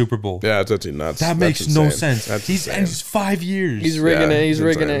for the Super Bowl. Yeah, it's actually nuts. That That's makes no insane. sense. That's He's insane. and he's 5 years. He's rigging Yeah, it. He's it's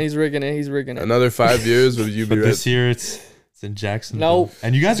rigging insane. it. He's rigging it. He's rigging it. Another 5 years will you be but ready? this year it's in Jacksonville. No.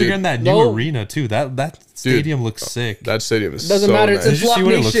 And you guys are Dude, getting that no. new arena too. That stadium looks sick. That stadium is Doesn't so matter. It's nice. in Did you Flock see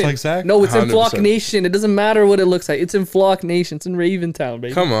what it Nation. looks like, Zach? No, it's in 100%. Flock Nation. It doesn't matter what it looks like. It's in Flock Nation. It's in Raventown,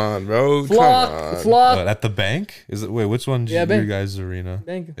 baby. Come on, bro. Flock, Come on. Flock. What, at the bank? Is it? Wait, which one's Yeah, your bank. guys' arena?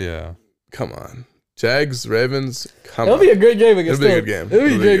 Bank. Yeah. Come on. Jags, Ravens. Come It'll on. be a great game against It'll be a them. good game. It'll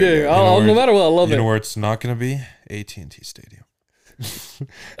be a great game. No matter what, I love You know it. where it's not gonna be? AT&T Stadium.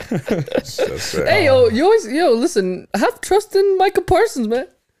 That's right. Hey, listen, have trust in Micah Parsons, man.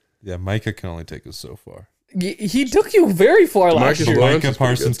 Yeah, Micah can only take us so far. He took you very far last Marcus year, Lawrence Micah is pretty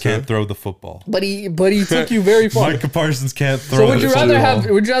Parsons good, too. can't throw the football. but he took you very far. Micah Parsons can't throw So would the you football.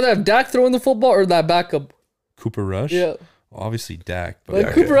 rather have Dak throwing the football or that backup? Cooper Rush? Yeah, Well, obviously Dak, but like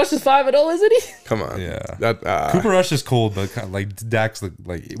Yeah, Cooper okay. Rush is 5-0, isn't he? Come on. yeah. That Cooper Rush is cold, but kind of like Dak's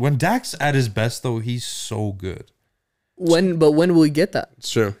like when Dak's at his best though, he's so good. When will we get that?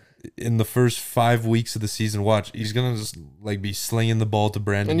 it's true. In the first 5 weeks of the season, watch, he's gonna just like be slinging the ball to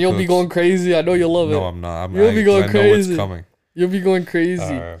Brandon. And you'll be Cooks. going crazy. I know you'll love No, it. I'm not. You'll be going I know crazy. what's coming. You'll be going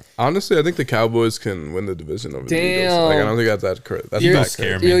crazy. Honestly, I think the Cowboys can win the division over the Eagles. Damn. Like, I don't think that's crazy. That's Eagles not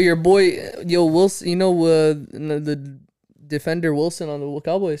scare crazy. me. Your boy, Wilson. You know the defender Wilson on the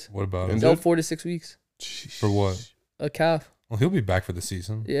Cowboys. What about him? And- He's out 4 to 6 weeks. For what? A calf. Well, he'll be back for the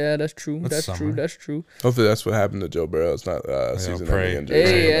season. Yeah, that's true. That's That's true. summer. That's true. Hopefully, that's what happened to Joe Burrow. It's not season-ending pray. injury. or Hey,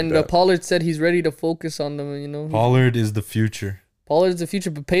 something and like that. Pollard said he's ready to focus on them. You know, Pollard is the future. Pollard's the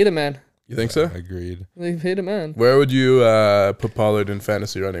future, but pay the man. You think so? Agreed. They pay the man. Where would you put Pollard in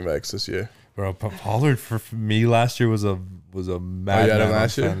fantasy running backs this year? Bro, Pollard for me last year was a madman. had him on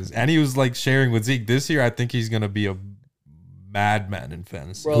last year? fantasy. And he was like sharing with Zeke. This year, I think he's gonna be a madman in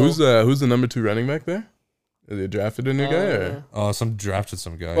fantasy. Bro. Who's the number 2 running back there? Is he drafted a new guy or? Some drafted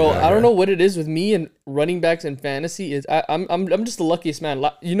some guy. Bro, yeah. I don't know what it is with me and running backs in fantasy. I'm just the luckiest man.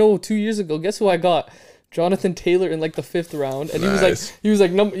 2 years ago, guess who I got? Jonathan Taylor in like the 5th round, and Nice. he was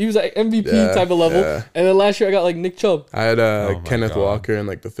like MVP Yeah, type of level. yeah. And then last year I got like Nick Chubb. I had Oh my Kenneth God. Walker in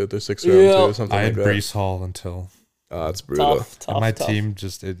like the 5th or 6th round Yeah. too, or something I like had that. Brees Hall until Oh, it's brutal. Tough. and my tough. team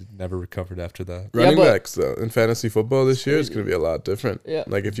just it never recovered after that. Running but- backs though in fantasy football this year is going to be a lot different. Yeah.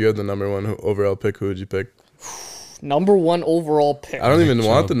 Like if you had the number 1 overall pick, who would you pick? Number 1 overall pick. I don't even Nick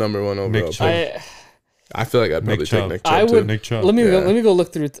want Chubb. the number 1 overall Chubb. pick. I feel like I'd probably take Chubb. Nick Chubb I too. would- Nick Chubb. Let me Yeah. go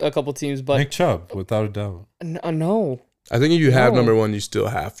look through a couple teams, but Nick Chubb, without a doubt. no. I think if you have No. number 1, you still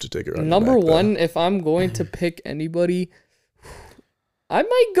have to take a running Number back, though. 1, if I'm going to pick anybody, I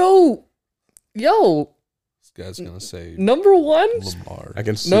might go. This guy's gonna say Number 1. Lamar. I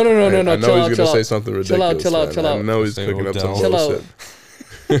can see. No, I no, know chill out, he's chill gonna say out. something Chill out, ridiculous. chill out, man. chill out. I know he's Say picking up some Odell. Chill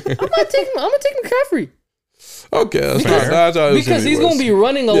bullshit. I'm gonna take McCaffrey Okay, that's Fair. fine. That's how I was because thinking he's it was. gonna be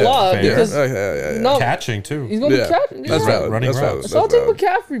running a Yeah, lot. fair. Because Yeah. no, Catching too. he's gonna Yeah, be catching. that's valid. Running That's routes. valid. So I'll That's take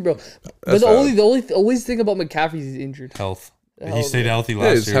valid. McCaffrey, bro. But That's the valid. always thing about McCaffrey is he's injured. Health. Hell, He stayed healthy Yeah,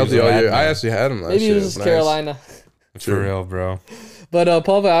 last he's year. healthy He was all a year. I madman. actually had him last Maybe year. it was just Nice. Carolina. For real, bro. But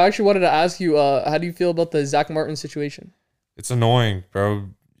Pavel, I actually wanted to ask you, how do you feel about the Zach Martin situation? It's annoying, bro.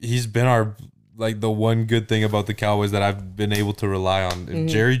 He's been our the one good thing about the Cowboys that I've been able to rely on.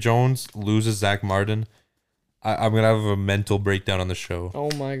 If Jerry Jones loses Zach Martin, I'm gonna have a mental breakdown on the show. Oh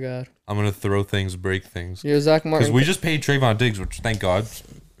my God, I'm gonna throw things, break things. you're Zach Because Martin. we just paid Trayvon Diggs, which thank God,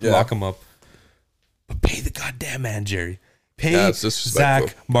 Yeah. lock him up. But pay the goddamn man, Jerry. Pay Yeah, it's disrespectful.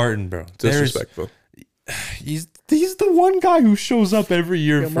 Zach Martin, bro. There's Disrespectful. he's the one guy who shows up every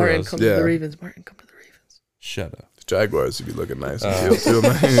year Yeah, for Martin, us. come to Yeah. the Ravens. Martin, come to the Ravens. Shut up. The Jaguars, you'd be looking nice in field too,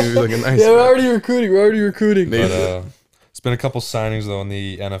 man. You'd be looking nice. Yeah, we're man. already recruiting. Need But it. it's been a couple signings though in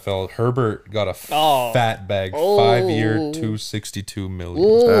the NFL. Herbert got a Oh. fat bag, Oh. 5-year, $262 million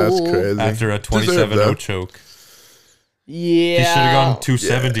Ooh. That's crazy. after a Deserved, 27-0 though. choke. Yeah, He should have gone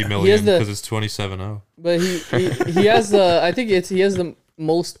 270 He has million the- because it's 27-0. But he has the. I think he has the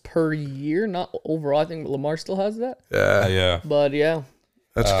most per year, not overall. I think Lamar still has that. Yeah, Yeah. But yeah,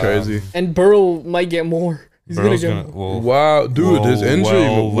 that's crazy. and Burrow might get more. He's Burrow's gonna gonna. get. Well, Wow, dude, his injury.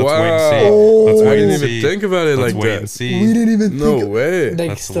 well, wow. let's wait and see. Let's I wait didn't and even see. think about it Let's like wait that. and see. didn't even No way. Like,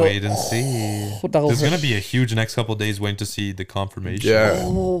 Let's still- wait and see. What the hell? There's gonna be a huge next couple days waiting to see the confirmation. Yeah,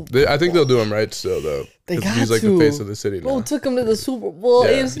 Oh. I think they'll do him right still though. They 'Cause got he's like to. the face of the city now. Bro took him to the Super Bowl,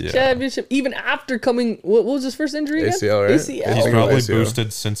 Yeah. AFC Yeah. Championship, even after coming. What was his first injury again? ACL, right? ACL. He's Oh, probably ACL.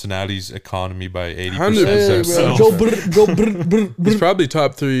 boosted Cincinnati's economy by 80% 100%. himself. Hey, bro. Go brr. He's probably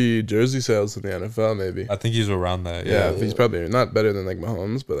top 3 jersey sales in the NFL, maybe. I think he's around that. Yeah, Yeah. he's probably not better than like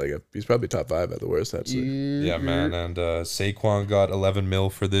Mahomes, but like he's probably top 5 at the worst, actually. Yeah, man. And Saquon got 11 mil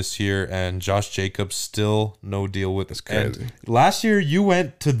for this year, and Josh Jacobs still no deal with this. crazy. And last year, you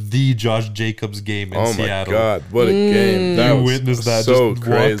went to the Josh Jacobs game in Oh my Seattle. god, what a game! That You was witnessed that. so Just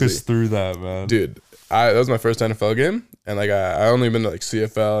crazy, walk us through that, man. dude. That was my first NFL game, and like I only been to like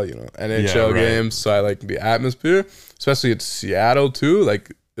CFL, NHL right. games, so I like the atmosphere, especially at Seattle too.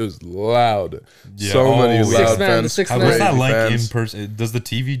 Like it was loud, Yeah. so many Oh, loud yeah. Six man, fans. the six How man. was that crazy like fans. in person? Does the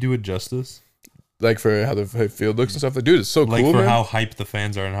TV do it justice? Like for how the field looks and stuff. Like, dude, it's so Like cool, for man. how hyped the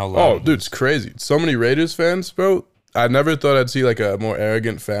fans are and how Oh, loud. dude, it's crazy. So many Raiders fans, bro. I never thought I'd see like a more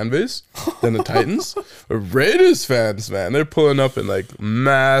arrogant fan base than the Titans. But Raiders fans, man, they're pulling up in like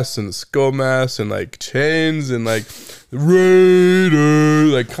masks and skull masks and like chains and like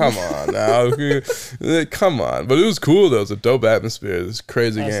Raiders. Like, come on now. Like, come on. But it was cool though. It was a dope atmosphere. It was a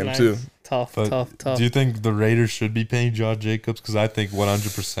crazy That's game nice. too. Tough. Do you think the Raiders should be paying Josh Jacobs? Because I think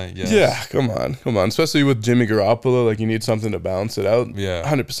 100%. Yes. Yeah, come on. Especially with Jimmy Garoppolo, like you need something to balance it out. Yeah.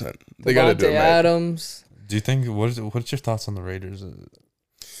 100%. They got to do it, Devontae right? Adams. Do you think what's your thoughts on the Raiders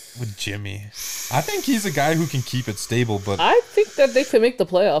with Jimmy? I think he's a guy who can keep it stable, but I think that they could make the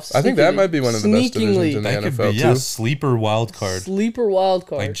playoffs. I think that sneakily. might be one of the best divisions in the that could NFL be too. sleeper wild card. Sleeper wild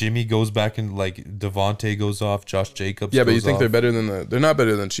card. Like Jimmy goes back and like Devontae goes off, Josh Jacobs. Yeah, but you goes think they're off. better than they're not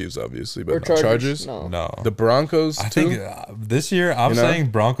better than Chiefs, obviously, but or the Chargers. Chargers, No. No, the Broncos I too. think this year I'm You know?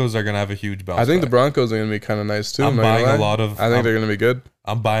 saying Broncos are gonna have a huge bounce. I think the back. Broncos are gonna be kind of nice too. I'm not gonna buying a lie. lot of- I think I'm- they're gonna be good.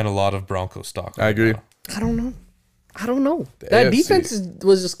 I'm buying a lot of Bronco stock. I agree. now. I don't know. The That AFC. defense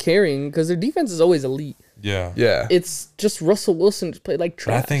was just carrying because their defense is always elite. Yeah, Yeah, It's just Russell Wilson just played like But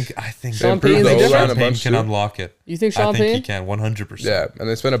trash. I think Sean improved Payton's the different? O-line a Sean Payton bunch can too. unlock it. You think I Sean think he Payton? can 100%. Yeah, and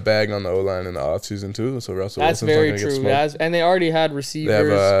they spent a bag on the O line in the offseason too. So Russell That's Wilson's very not gonna get true. smoked. Yes, and they already had They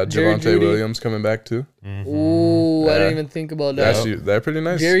receivers. have Jerry Javonte Jeudy. Williams coming back too. Ooh, I Yeah. didn't even think about that. Actually, they're pretty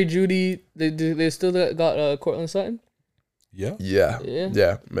nice. Jerry Judy. They still got Cortland Sutton. Yeah. Yeah, Yeah.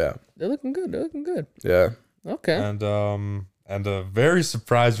 yeah, yeah, They're looking good. yeah. Okay. And a very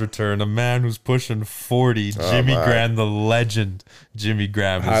surprise return, a man who's pushing 40, Jimmy my. Graham, the legend, Jimmy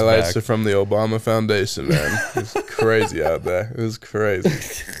Graham is Highlights back. are from the Obama Foundation, man. It's crazy out there. It was crazy.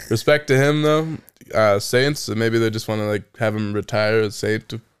 Respect to him though. Saints, maybe they just want to like have him retire as Saint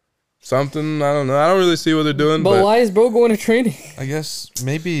to something. I don't know. I don't really see what they're doing, But but why is bro going to training? I guess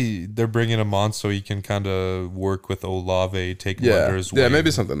maybe they're bringing him on so he can kind of work with Olave, take him under yeah, his yeah, wing.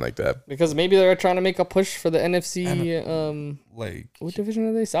 maybe something like that. Because maybe they're trying to make a push for the NFC. Like, What division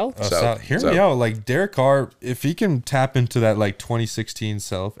are they? South. South. hear South. me out. Like Derek Carr, if he can tap into that like 2016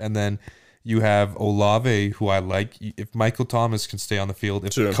 self, and then you have Olave, who I like. If Michael Thomas can stay on the field,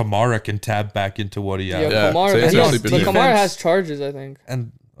 if True. Kamara can tap back into what he Yeah, has, Yeah, Kamara. Saints He are has, sleeper but team. Kamara has charges, I think.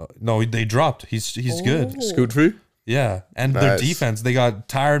 and no, they dropped. He's good. Scoot free. Yeah, and their Nice. defense, they got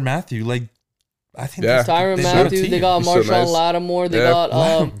Tyron Matthew. Like, I think Yeah. Tyron they got a Matthew. They team. got He's so Marshall nice. Lattimore. They Yeah.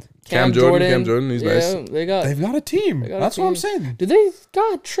 got Cam Jordan. Cam Jordan, he's yeah, nice. They got. They've got a team. got a That's what I'm team. saying. Do they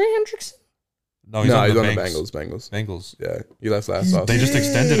got Trey Hendrickson? No, No, on he's the on the Bengals. Bengals. Bengals. Yeah, he left last off. They just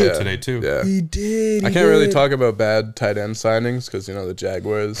extended him Yeah. today too. Yeah. He did. I can't really talk about bad tight end signings because the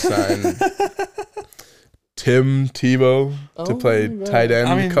Jaguars signed Tim Tebow to Oh play my God. tight end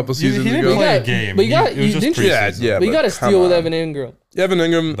I mean, a couple he seasons didn't ago. play a got- game. but you got- It was you just didn't- preseason. Yeah, But you got to come steal with on. Evan Ingram. Evan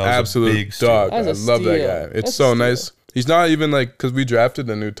Ingram, That was a absolute big steal. dog. I That's a love that steal. guy. It's That's a so steal. nice. He's not even like because we drafted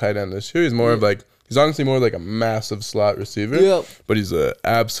a new tight end this year. He's more of like he's honestly more like a massive slot receiver. Yep. But he's an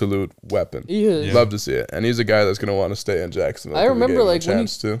absolute weapon. He is. Yeah. Love to see it, and he's a guy that's gonna want to stay in Jacksonville. I 'cause we remember, gave him a like, when he-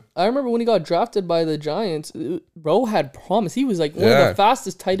 chance to. I remember when he got drafted by the Giants, bro had promise. He was like one of Yeah. the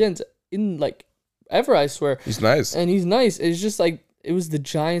fastest tight ends in like ever, I swear. He's nice. And he's nice. It's just like it was the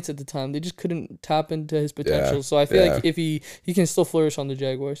Giants at the time. They just couldn't tap into his potential. Yeah. So I feel Yeah. like if he can still flourish on the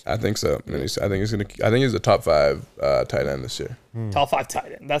Jaguars. I think so. And I think he's a top 5 tight end this year. Top 5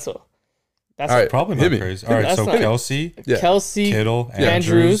 tight end. That's All right, Probably hit not me. crazy. All right, That's so not- Kelsey, Yeah. Kelsey, Kittle, Yeah.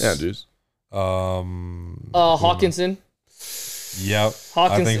 Andrews. Andrews. Andrews. Hawkinson. Yep.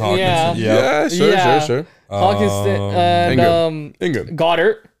 Hawkinson, I think Hawkinson. yeah. Yeah. Yeah, sure. Hawkinson and Ingram.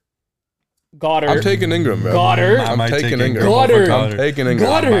 Goddard. I'm taking Ingram, bro. Goddard. I I'm might take taking Ingram. Ingram. over Goddard. I'm taking Ingram.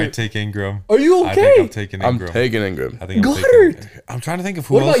 I Goddard. might take Ingram. Are you I think I'm okay? taking I'm Ingram. taking Ingram. I think I'm Goddard. taking. I'm trying to think of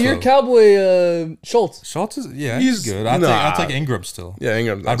who What else. about your though. Cowboy Schultz? Schultz is He's- he's good. I'll nah. take Ingram still. Yeah,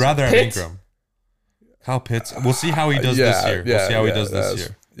 Ingram. I'd rather have Pitts. Ingram. Kyle Pitts. We'll see how he does this year. We'll see how he does this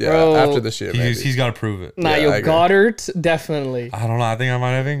year. Yeah, Bro. after this year, maybe. He's got to prove it. Nah, Yeah, I yo, agree. Goddard definitely. I don't know. I think I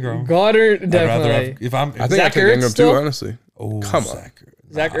might have Ingram. Goddard I'd rather definitely. have, if I'm. I think Zach I take Ertz Ingram still? too, honestly. Oh, Come on.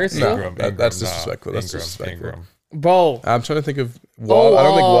 Zach Ertz No, still? that's disrespectful. That's disrespectful. Ingram. Bro, I'm trying to think of Wall. I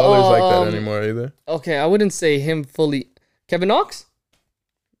don't think Waller's like that anymore either. okay, I wouldn't say him fully. Kevin Knox?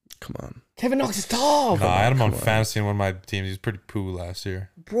 Come on. Kevin Knox is tough. Nah, I had him on come on. fantasy in one of my teams. He was pretty poo last year.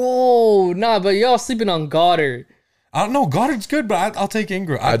 Bro, nah, but y'all sleeping on Goddard. I don't know. Goddard's good, but I'll take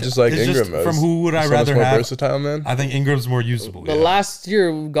Ingram. I just like it's Ingram. Just from who would I So much rather more have? versatile, man. I think Ingram's more usable. But Yeah. last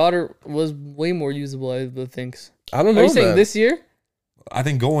year, Goddard was way more usable, I think. I don't Are know, you saying man. this year? I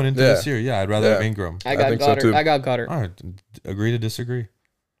think going into Yeah. this year, yeah, I'd rather have Yeah. Ingram. I I got think so, Goddard. too. I got Goddard. All right, agree to disagree.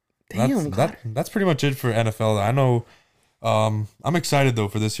 Damn, Goddard. That's pretty much it for NFL. I know. I'm excited though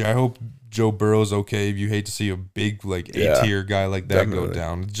for this year. I hope Joe Burrow's okay. You hate to see a big like Yeah, A-tier guy like that go definitely.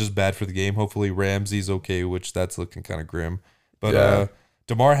 down. It's just bad for the game. Hopefully Ramsey's okay, which that's looking kind of grim. But Yeah.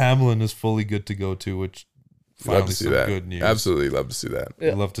 DeMar Hamlin is fully good to go too, which Love finally to see some that. good news. Absolutely love to see that.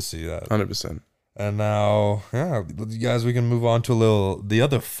 Yeah. Love to see that. 100%. And now, yeah, you guys, we can move on to the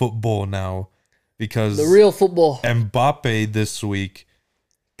other football now, because The real football. Mbappe this week,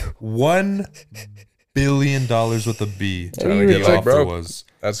 $1 billion with a B. Trying to The get offer broke. was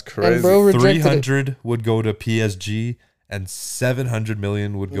That's crazy. And bro rejected it. 300 would go to PSG and 700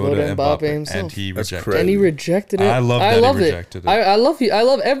 million would go to Mbappe, himself. and he That's rejected. crazy. And he rejected it. I love that he loved rejected it. I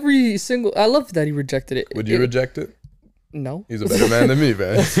love every single. I love that he rejected it. Would you reject it? No. He's a better man than me,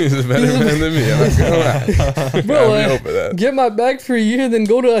 man. He's a better man than me. I'm not gonna lie. Bro, I hope of that. get my bag for a year, then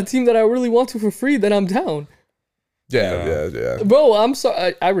go to a team that I really want to for free. Then I'm down. Yeah. Bro, I'm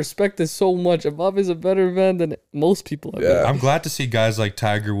sorry. I respect this so much. Mbappe's a better man than most people. I Yeah. bet. I'm glad to see guys like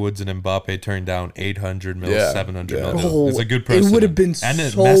Tiger Woods and Mbappe turn down 800 mil, Yeah, 700 yeah. mil. Bro, It's a good it precedent. would've been and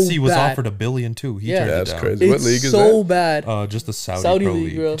then so Messi was bad. offered $1 billion too. He Yeah. turned Yeah, it that's down. crazy. What It's league is so that? bad. Just the Saudi, Saudi Pro league,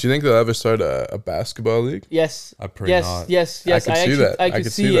 League. bro. Do you think they'll ever start a basketball league? Yes. I pray Yes, not. yes. I could see actually, that. I I could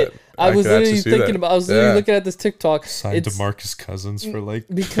could see see it. that. I I was could actually literally see thinking that. about. I was literally Yeah. looking at this TikTok. Signed It's DeMarcus Cousins for like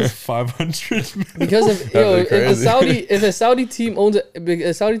because 500 million. because of yo, That'd be crazy. if a Saudi team owns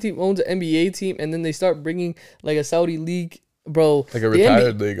a Saudi team owns an NBA team, and then they start bringing like a Saudi league, bro. Like a the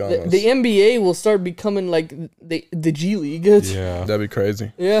retired NBA league the, almost. the NBA will start becoming like the G League. It's- Yeah. That'd be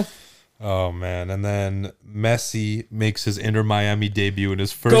crazy. Yeah. Oh man. And then Messi makes his Inter Miami debut in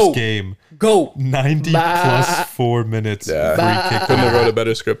his first Go. game. Go. 90 Bah. plus 4 minutes. Yeah. Free kick. Couldn't have wrote a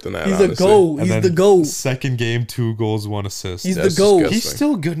better script than that. He's honestly. the go. And He's then the go. Second game, 2 goals, 1 assist. He's That's the go. disgusting. He's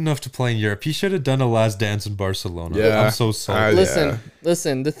still good enough to play in Europe. He should have done a last dance in Barcelona. Yeah. I'm so sorry. Yeah.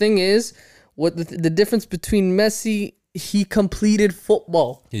 Listen. The thing is, what the difference between Messi, he completed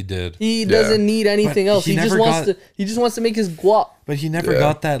football. He did. He doesn't need anything else. he He just never wants got- to. He just wants to make his guap. But he never Yeah.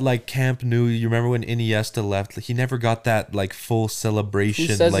 got that like Camp Nou. You remember when Iniesta left? He never got that like full Who celebration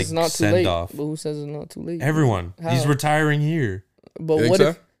says like it's not too send late? off. But who says it's not too late? Everyone. He's How? retiring here. But You think what so?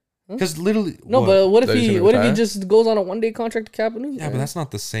 if? Because literally No, but what if That he's he? gonna What if he retire? just goes on a 1-day contract to Camp Nou? yeah, but that's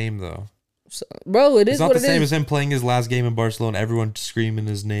not the same though. Bro, it is It's not what the it same is. as him playing his last game in Barcelona. Everyone screaming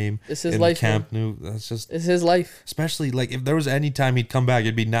his name It's his in life, Camp Nou. That's just It's his life. especially like if there was any time he'd come back,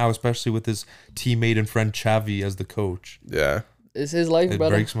 it'd be now, especially with his teammate and friend Xavi as the coach. Yeah. It's his life, It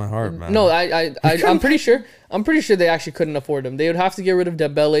brother. breaks my heart, man. No, I'm pretty sure. I'm pretty sure they actually couldn't afford him. They would have to get rid of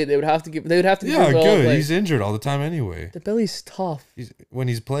Dembele. They would have to get. They would have to. Get yeah, rid of all, good. like- He's injured all the time anyway. Dembele's tough. When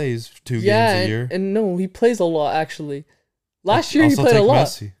he plays 2 Yeah, games a year. and no, he plays a lot actually. Last year I'll he still played a take lot.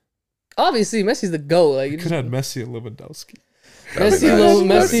 Messi. Obviously, Messi's the go. Like you Could have had Messi and Lewandowski. That'd be Messi,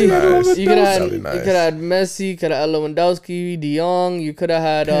 nice. Messi. That'd be You could have That'd had. be You nice. could have had Messi. Could have had Lewandowski, De Jong. You could have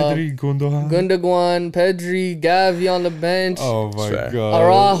had Pedri, Gundogan. Gundogan, Pedri, Gavi on the bench. Oh my Fair. god.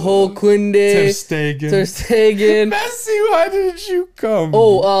 Araujo, Ter Kunde, Stegen. Ter Stegen. Messi, why didn't you come?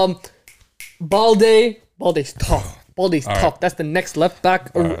 Oh, Balde. Balde's tough. Balde's All tough. right. That's the next left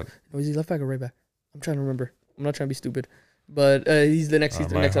back. Or All right. no, is he left back or right back? I'm trying to remember. I'm not trying to be stupid, but he's the next. He's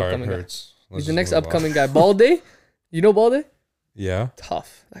the my next heart upcoming guy. hurts. He's Let's the just next move on. upcoming guy. Balde. You know Balde? Yeah.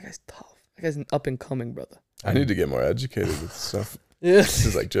 Tough. That guy's tough. That guy's an up and coming brother. I need to get more educated with stuff. Yeah. This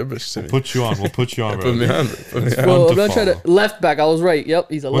is like gibberish to We'll me. put you on. We'll put you on. Put me bro. on. Put me on. Bro, Fun I'm to not trying to. follow. Left back. I was right.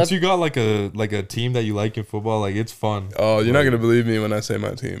 Yep. He's a Once left. you got like a team that you like in football, like it's fun. Oh, you're not gonna believe me when I say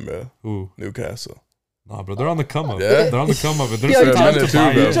my team, bro. Ooh, Newcastle. nah, bro, they're on the come up. Yeah? They're on the come up. They're Yeah, so he tough chose- to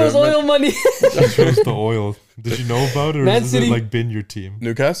buy too, bro. in. He chose oil money. They chose the oil. Did you know about it, or Man has City. it like been your team?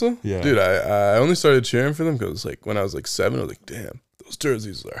 Newcastle? Yeah. Dude, I only started cheering for them because like when I was like 7, I was like, damn, those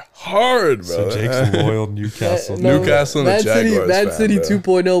jerseys are hard, bro. So Jake's loyal Newcastle. No, Newcastle and the Man City, Jaguars Man fan, City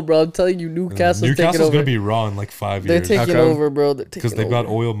bro. 2.0, bro. I'm telling you, Newcastle's taking Newcastle's over. gonna be raw in like 5 They're years taking come? over, bro. They're because taking they've got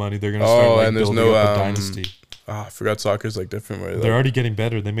over. oil money. They're gonna start Oh, like and there's building no up a dynasty. I forgot soccer's like different. Where They're like, already getting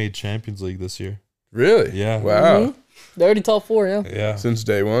better. They made Champions League this year. really? Yeah. Wow. Mhm. They're already top 4, yeah. Yeah. Since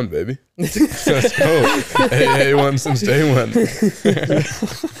day one, baby. Let's go. A1 since day one.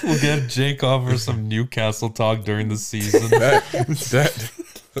 We'll get Jake off for some Newcastle talk during the season.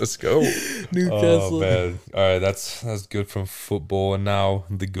 Let's go. Newcastle. Oh man! All right, that's good from football, and now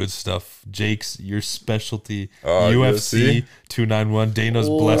the good stuff. Jake's your specialty, UFC 291. Dana's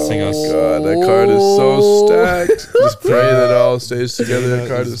blessing us. God, that card is so stacked. Just pray that it all stays together. That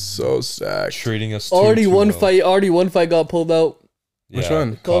card is so stacked. Treating us Already too one well. fight. Already one fight got pulled out. Which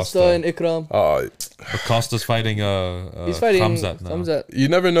one? Costa and Ikram. Oh, But Costa's fighting He's fighting Khamzat now. Khamzat. you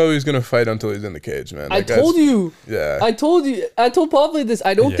never know who's gonna fight until he's in the cage, man. I That guy's- told you. Yeah. I told Pavli this.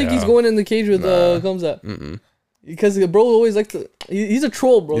 I don't think he's Yeah. going in the cage with Khamzat. Because the bro always like to. He's a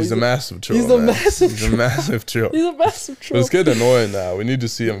troll, bro. He's a massive troll. He's a man. massive He's a massive troll. He's a massive But troll. it's getting annoying now. We need to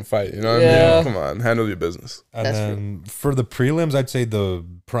see him fight. You know what I Yeah. mean? Come on, handle your business. And That's then for the prelims, I'd say the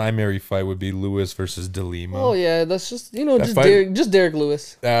primary fight would be Lewis versus DeLima. Oh yeah, that's just That just fight- Derek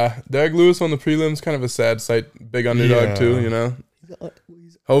Lewis. Derek Lewis on the prelims, kind of a sad sight. Big underdog Yeah. too, you know.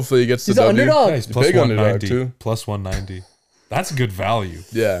 Hopefully he gets the He's an W. underdog. Yeah, he's plus Big underdog 190. too. Plus 190. That's good value.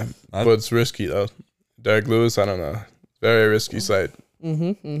 Yeah, That- but it's risky though. Derek Lewis, I don't know. Very risky sight.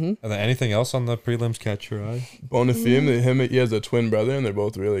 And then anything else on the prelims catch your eye? Bonafim, he has a twin brother, and they're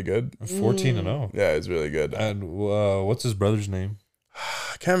both really good. 14 and 0. Yeah, he's really good. And what's his brother's name?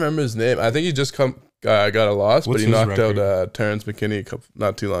 I can't remember his name. I think he just got a loss, What's but he his knocked out Terrence McKinney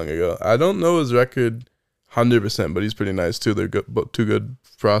not too long ago. I don't know his record 100%, but he's pretty nice too. They're good, two good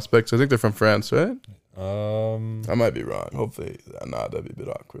prospects. I think they're from France, right? I might be wrong. Hopefully, that'd be a bit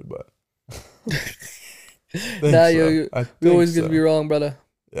awkward, but. Nah, so. you always get to be wrong, brother.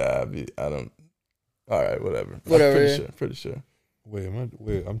 Yeah, I don't. All right, whatever. Whatever, I'm yeah. pretty sure. Wait,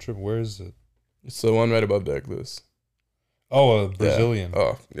 I'm tripping. Where is it? It's the one right above Derek Lewis. Oh, a Brazilian. Yeah.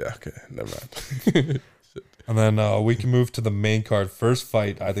 Oh, yeah. Okay, never mind. And then we can move to the main card. First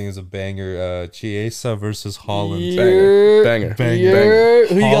fight, I think, is a banger. Chiesa versus Holland. Banger. Banger.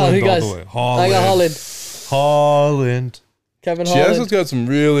 Who you got? Holland Who you all guys? the way. Holland. I got Holland. Holland. Kevin Chiesa's Holland. got some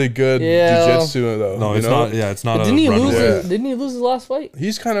really good Yeah. jiu-jitsu though. No, you it's know? not. Yeah, it's not But a didn't he lose? runaway. Didn't he lose his last fight?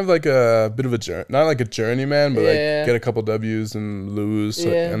 He's kind of like a bit of a not like a journeyman, but Yeah. like get a couple W's and lose,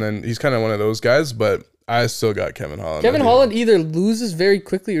 Yeah. and then he's kind of one of those guys. But I still got Kevin Holland. Kevin I think. Holland either loses very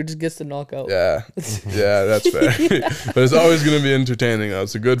quickly or just gets the knockout. Yeah, yeah, that's fair. But it's always going to be entertaining though.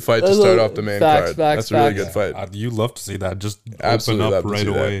 It's a good fight to That's start a- off the main facts, card. facts, That's a really facts. good fight. You love to see that. Just Absolutely open love up to right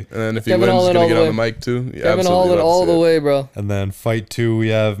see that. away. And then if he Kevin wins, he's Holland going all to get the on the way. mic too. Yeah, Kevin absolutely Holland love to all see the it. way, bro. And then fight 2, we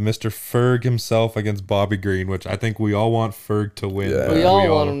have Mr. Ferg himself against Bobby Green, which I think we all want Ferg to win. Yeah. but We all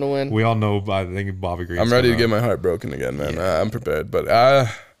want him to win. We all know. I think Bobby Green. I'm ready to get my heart broken again, man. I'm prepared. But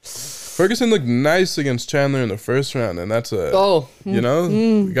Ferguson looked nice against Chandler in the first round, and that's a you know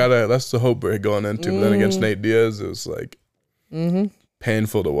we gotta. That's the hope we're going into. But then against Nate Diaz, it was like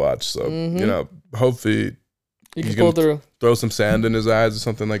painful to watch. So you know, hopefully You he's can pull gonna through. throw some sand in his eyes or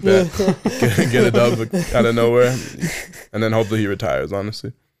something like that. get a dub out of nowhere, and then hopefully he retires.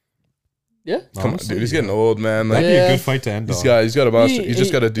 Honestly, Yeah. come on, dude, he's getting old, man. Like That'd be Yeah. a good fight to end on. he's got a boss. He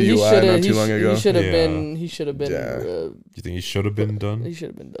just got a DUI not too long ago. He should have Yeah. been. He should have been. Yeah. You think he should have been He done? should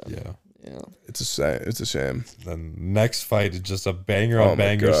have been done. Yeah. Yeah. It's a shame. It's a shame. Then next fight is just a banger Oh on my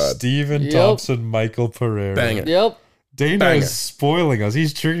banger. God. Steven Yep. Thompson, Michael Pereira. Banger. Yep. Dana Banger. is spoiling us.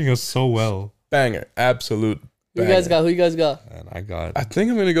 He's treating us so well. Banger. Absolute. Who you guys banger. got? Who you guys got? And I got I think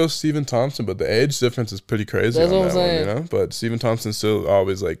I'm gonna go Stephen Thompson, but the age difference is pretty crazy That's on what that I'm one, saying. you know. But Stephen Thompson's still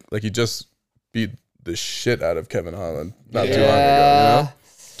always like he just beat the shit out of Kevin Holland not too long ago, you know.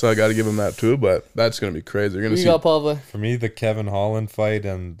 So I got to give him that too. But that's gonna be crazy. You're Who gonna you see. got, Pavle? for me the Kevin Holland fight,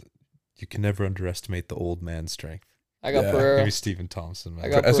 and you can never underestimate the old man strength. I got Yeah. Pereira. Maybe Steven Thompson, man. I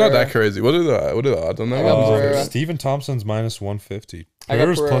got It's not Pereira. that crazy. What are the odds on that? I got one? Pereira. Steven Thompson's minus 150. I got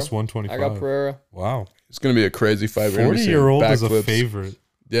Pereira's Pereira. plus I 125. got Pereira. Wow. It's gonna be a crazy fight. We're gonna be seeing 40-year-old is a backflips. favorite.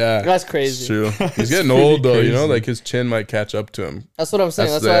 Yeah, That's it's crazy. true. He's It's getting pretty old though. You know, crazy. like his chin might catch up to him. That's what I'm saying.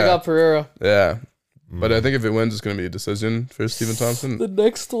 That's That's, why I the- got Pereira. Yeah, but I think if it wins, it's gonna be a decision for Stephen Thompson. The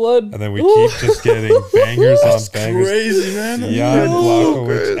next one. And then we keep just getting bangers on bangers. Crazy, man. Jan Blachowicz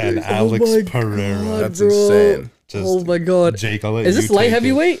crazy. and Oh Alex my Pereira. God. That's bro. insane. Just Oh my god. Jake, I'll let Is you this light take it.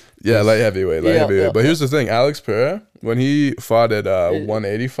 heavyweight? Yeah, light heavyweight. Yeah, yeah. But here's the thing: Alex Pereira, when he fought at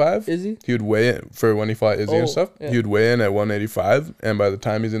 185, Is he? he would weigh in for when he fought Izzy Oh, and stuff. yeah. He would weigh in at 185, and by the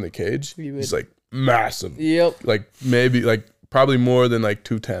time he's in the cage, He would- he's like massive. Yep. Like maybe like probably more than like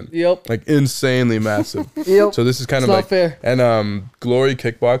 210. Yep. Like insanely massive. Yep. So this is kind It's of not like fair. And Glory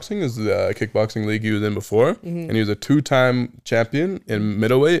Kickboxing is the kickboxing league he was in before, and he was a 2-time champion in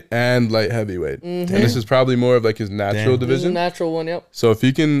middleweight and light heavyweight. And this is probably more of like his natural This is a division. natural one. Yep. So if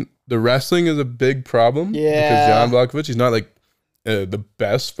he can, the wrestling is a big problem. Yeah. Because Jan Blachowicz, he's not like the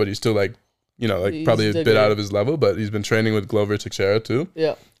best, but he's still like, you know, like He's probably a the bit great. out of his level. But he's been training with Glover Teixeira too.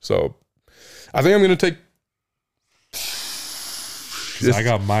 Yeah. So I think I'm gonna take. 'Cause I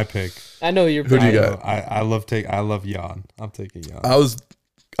got my pick. I know you're. Who do you proud. got? I love Jan. I'm taking Jan. I was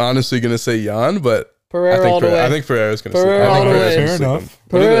honestly gonna say Jan, but Pereira all the way. I think Pereira's gonna. Pereira all the way. Fair enough.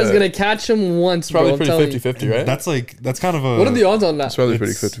 Pereira's gonna catch him once, It's probably bro. I'm pretty telling you. 50-50, right? That's kind of a. What are the odds on that? It's probably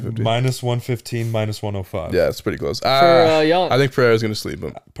pretty it's 50-50. minus 115, minus 105. Yeah, it's pretty close. For Jan. I think Pereira's gonna sleep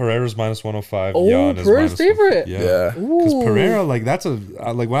him. Pereira's minus 105. Oh, Jan is Pereira's minus favorite. 150. Yeah. Because Ooh. Pereira, like that's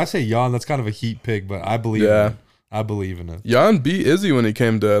like when I say Jan, that's kind of a heat pick, but I believe. Yeah. In it. I believe in it. Jan beat Izzy when he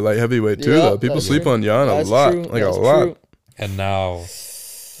came to light heavyweight too. Yeah, Though people that's sleep true. on Jan a That's lot, true. like That's a lot. true. And now,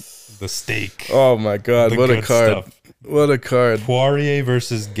 the steak. Oh my god, The what a good card! stuff. What a card! Poirier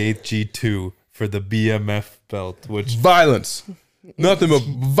versus Gaethje 2 for the BMF belt, which Violence, nothing but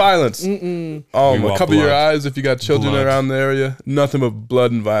violence. Oh We my, want cover your blood. eyes if you got children Blood. around the area. Nothing but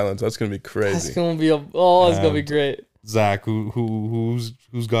blood and violence. That's gonna be That's crazy. gonna be it's gonna be And- great. Zach, who's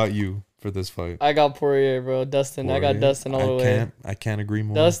got you for this fight? I got Poirier, bro. Dustin. I got Poirier? Dustin all the way. I can't agree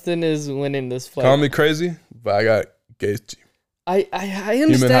more. Dustin is winning this fight. Call me crazy, but I got Gaethje. I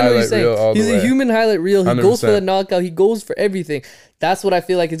understand what you're highlight saying. reel all the He's a way. human highlight reel. He goes for the 100%. knockout. He goes for everything. That's what I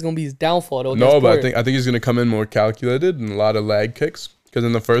feel like is gonna be his downfall. Though, No, against but I Poirier. think he's gonna come in more calculated and a lot of lag kicks. Because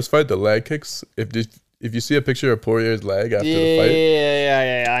in the first fight, the lag kicks. If you see a picture of Poirier's leg after the fight,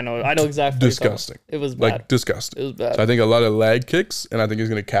 Yeah. I know exactly. what you're talking disgusting. about. It was bad. Like disgusting. It was bad. So I think a lot of lag kicks, and I think he's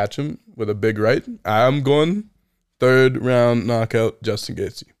gonna catch him with a big right. I'm going 3rd round knockout, Justin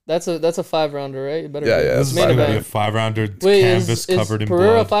Gaethje. That's a 5-rounder, right? You better Yeah, be. yeah, This it's is Main going to be a event. 5-rounder Wait, canvas is covered in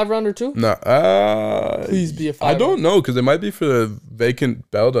Pereira a blood. 5-rounder too? No, Please be a I 5-rounder. don't know because it might be for the vacant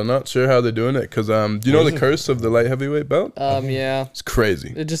belt. I'm not sure how they're doing it. Because do you know the curse of the light heavyweight belt? Yeah. It's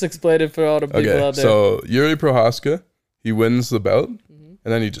crazy. It just explained it for all the people Okay, out there. so Yuri Prohaska, he wins the belt, Mm-hmm.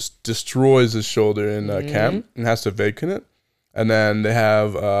 and then he just destroys his shoulder in camp and has to vacant it. And then they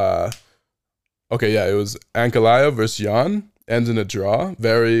have, it was Ankalaev versus Jan, ends in a draw,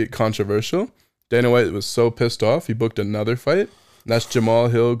 very controversial. Dana White was so pissed off, he booked another fight. And that's Jamal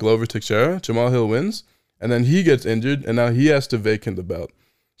Hill, Glover Teixeira. Jamal Hill wins, and then he gets injured, and now he has to vacant the belt.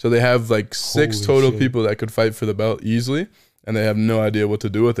 So they have like 6 Holy total shit. people that could fight for the belt easily, and they have no idea what to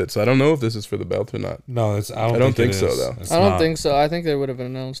do with it. So I don't know if this is for the belt or not. No, I don't think think it so, is. though. It's I don't not. think so. I think they would have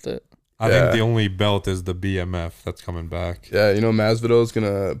announced it. I Yeah. think the only belt is the BMF that's coming back. Yeah, you know Masvidal is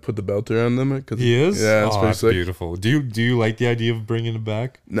gonna put the belt around them. Cause He is? Yeah, it's Oh, pretty that's sick. beautiful. Do you like the idea of bringing it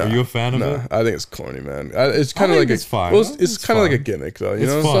back? Nah, Are you a fan of Nah, it? I think it's corny, man. It's kind of think like it's fine. Well, I think it's it's kind of like a fine. gimmick, though. You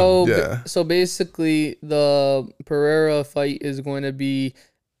It's know. fun. So Yeah. so basically, the Pereira fight is going to be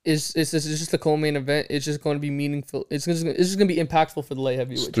it's just a co-main event. It's just going to be meaningful. It's just going to be impactful for the light It's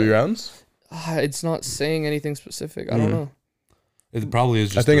heavyweight. 3 rounds. It's not saying anything specific. I don't know. It probably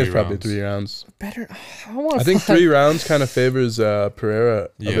is just I think it's 3 probably rounds. 3 rounds. Better. I want. I think 3 rounds kind of favors Pereira a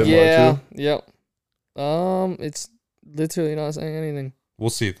Yeah. bit Yeah. more too. Yep. It's literally not saying anything. We'll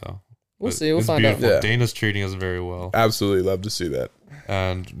see, though. We'll But see. We'll it's find beautiful. out. Yeah. Dana's treating us very well. Absolutely love to see that.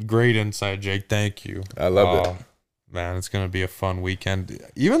 And great insight, Jake. Thank you. I love it. Man, it's going to be a fun weekend.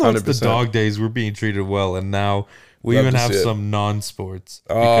 Even though it's the 100%. dog days, we're being treated well. And now we Love even to have see it. some non-sports.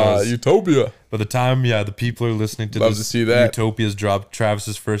 Utopia. By the time, the people are listening to Love this, to see that. Utopia's dropped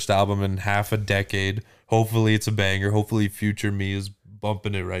Travis's first album in half a decade. Hopefully it's a banger. Hopefully future me is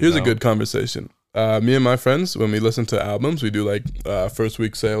bumping it right Here's now. a good conversation. Me and my friends, when we listen to albums, we do like first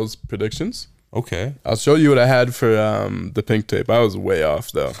week sales predictions. Okay. I'll show you what I had for the pink tape. I was way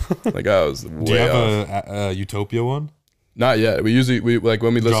off though. Like I was Do you way have off. a Utopia one? Not yet. We usually like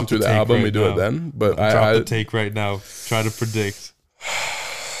when we listen Drop to the the take album, right we do now. it then. But Drop I the take right now. Try to predict.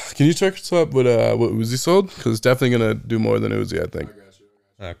 can you check us up what Uzi sold? Because it's definitely gonna do more than Uzi, I think.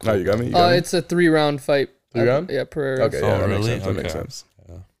 Ah, Oh, you got me. You got me? It's a 3-round fight. 3 round? Yeah, Pereira. Okay, Oh, yeah, that really? makes sense. That makes Okay. sense.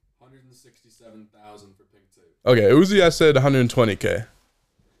 167,000 for pink tape. Okay, Uzi, I said 120K.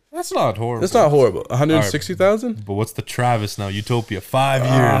 That's not horrible. That's not horrible. 160,000. But what's the Travis now? Utopia. 5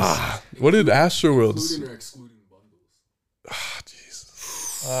 years. What did Astroworlds? Including or excluding bundles.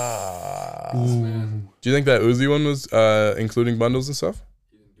 Jesus. Do you think that Uzi one was including bundles and stuff?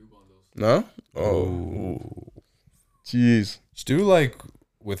 He didn't do bundles. No. Oh. Jeez. Just do like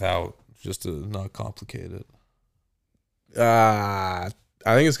without, just to not complicate it. I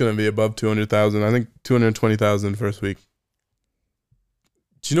think it's gonna be above 200,000. I think 220,000 first week.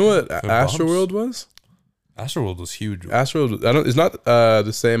 Do you know what bumps. Astroworld was? Astroworld was huge. Astroworld, I don't. It's not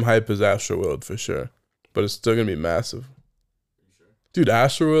the same hype as Astroworld for sure, but it's still gonna be massive. Dude,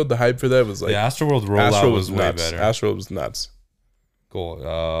 Astroworld, the hype for that was like the Astroworld rollout Astroworld was way nuts. better. Astroworld was nuts. Cool.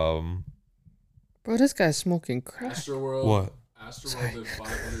 Bro, this guy's smoking crack. Astroworld. What? Astroworld did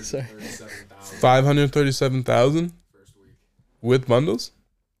 537,000 537,000 first week. with bundles.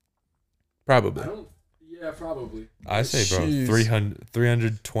 Probably. Yeah, probably. I say, bro, Jeez.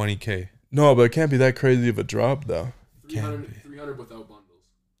 320K. No, but it can't be that crazy of a drop though. 300 without bundles.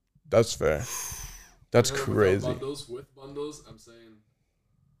 That's fair. That's 300 without crazy. Bundles, with bundles, I'm saying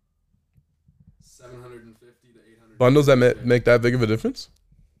 750 to 800. Bundles that make that big of a difference?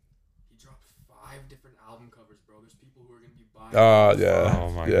 He dropped 5 different album covers, bro. There's people who are gonna be buying. Yeah. Oh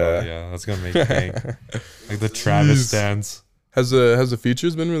my Yeah. god, yeah, that's gonna make bank. Like the Travis Jeez. stands. Has the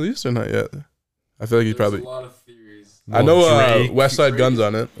features been released or not yet? I feel like he's There's probably. a lot of theories. I know Drake. West Side Guns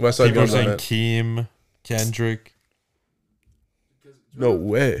on it. West Side People are Guns on saying it. Keem, Kendrick, Because, No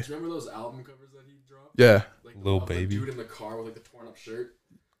remember- way. Do you remember those album covers that he dropped? Yeah, Like Lil of the Baby. dude in the car with like the torn up shirt.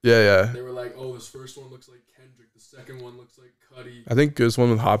 yeah. They were like, "Oh, this first one looks like Kendrick. The second one looks like Cudi." I think there's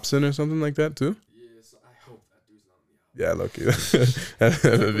one with Hobson or something like that too. Yes, I hope that dude's not on the album. Yeah, lucky.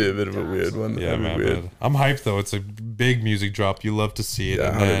 That would be a bit of a weird one. Yeah, That'd be man. weird. But I'm hyped though. It's a big music drop. You love to see it. Yeah,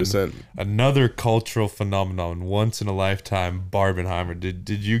 And 100%. then another cultural phenomenon, once in a lifetime. Barbenheimer. Did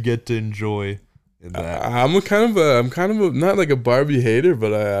you get to enjoy in that? I'm kind of a not like a Barbie hater,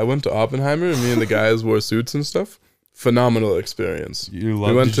 but I went to Oppenheimer and me and the guys wore suits and stuff. Phenomenal experience. You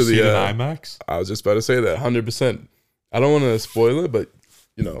love. went Did you to see the, it in IMAX? I was just about to say that 100%. I don't want to spoil it, but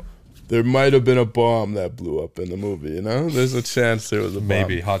you know, there might have been a bomb that blew up in the movie. You know, there's a chance there was a bomb.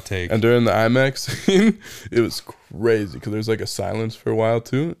 Maybe hot take. And during the IMAX scene, it was crazy because there's like a silence for a while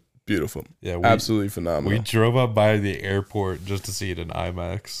too. Beautiful. Yeah, Absolutely phenomenal. We drove up by the airport just to see it in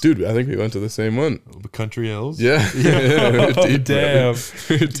IMAX. Dude, I think we went to the same one. Country Hills. Yeah. We're Oh, deep, damn.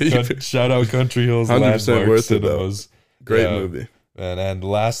 We're deep. Shout out Country Hills. 100% Landmark worth it, though. Cinemas. Great Yeah. movie. And the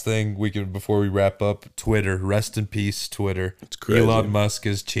last thing we can before we wrap up, Twitter. Rest in peace, Twitter. It's crazy. Elon Musk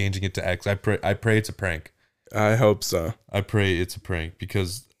is changing it to X. I pray it's a prank. I hope so. I pray it's a prank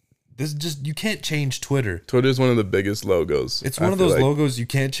because this just you can't change Twitter. Twitter's one of the biggest logos. It's I one of feel those like. logos you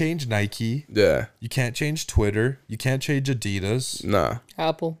can't change Nike. Yeah. You can't change Twitter. You can't change Adidas. Nah.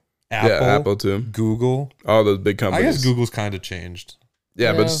 Apple. Apple. Yeah, Apple too. Google. All those big I companies. guess Google's kind of changed.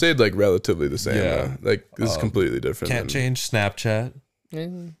 Yeah, but it Yeah. stayed like relatively the same. Yeah. Like this is completely different. Can't change Snapchat. Yeah.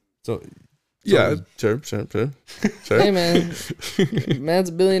 So Yeah, sure. Hey man, man's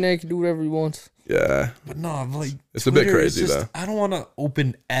a billionaire, can do whatever he wants. Yeah. But no, like It's a bit Twitter is crazy, just- though. I don't want to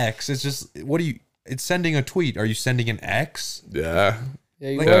open X. It's just what do you? It's sending a tweet. Are you sending an X? Yeah. Yeah,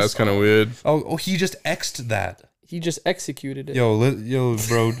 he, Like- Yeah, was. it's kind of weird. Oh, he just X'd that. He just executed it. Yo,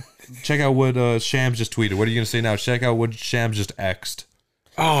 bro, check out what Shams just tweeted. What are you gonna say now? Check out what Shams just X'd.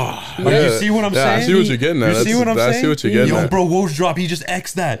 Oh, Like, you see what I'm saying? I see what you're getting at. You see what I'm I saying? see what you're getting Yo, at. bro, Woj drop. He just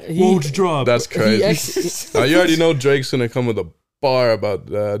X'd that. Woj drop. That's He crazy. You already know Drake's gonna come with a bar about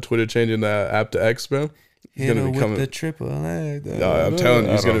Twitter changing the app to X, bro. He's Hit gonna her be with coming. the triple A. No, I'm telling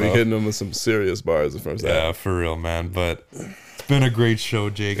you, he's I gonna don't be know. hitting him with some serious bars from that. Yeah, for real, man. But it's been a great show,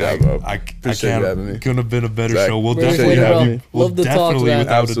 Jake. Yeah, bro. I Appreciate you having me. couldn't have been a better Zach, show. We'll Appreciate definitely you have having you. me. We'll Love the talk, definitely, Zach.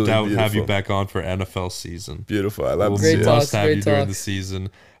 without Absolutely a doubt, have you beautiful. back on for NFL season. Beautiful. I love to Great see it. talk. Must have you great during talk. the season.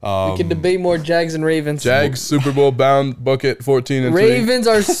 We can debate more Jags and Ravens. Jags Super Bowl bound bucket 14 and 3. Ravens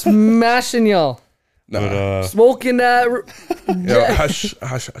are smashing y'all. Nah. But Smoking that. Yo, hush.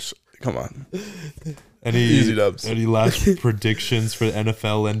 Come on. any Easy dubs. Any last predictions for the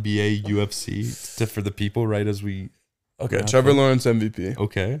NFL, NBA, UFC for the people? Right as we Okay, Trevor Lawrence MVP.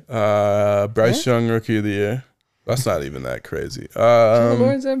 okay. Bryce Young Rookie of the Year. That's not even that crazy.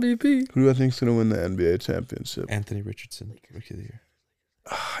 Lawrence MVP. Who do I think's gonna win the NBA championship? Anthony Richardson, Rookie of the Year.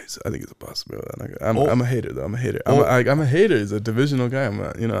 I think it's a possibility. I'm a hater though. I'm a hater. I'm a hater. He's a divisional guy. I'm a,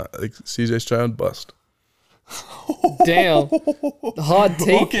 like CJ Stroud bust. Damn. Hot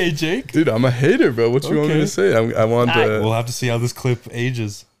take. Okay, Jake. Dude, I'm a hater, bro. What you want me Okay. to say? I want. We'll have to see how this clip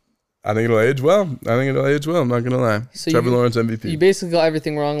ages. I think it'll age well. I'm not gonna lie. So Trevor you- Lawrence MVP. You basically got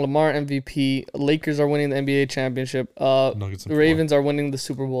everything wrong. Lamar MVP. Lakers are winning the NBA championship. Nuggets and The Ravens are winning the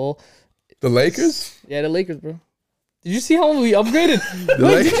Super Bowl. The Lakers? Yeah, the Lakers, bro. Did you see how we upgraded? The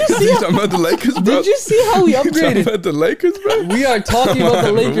Lakers? You talking about the Lakers, bro? Did you see how we You talking upgraded? about the Lakers, bro? We are talking Come about the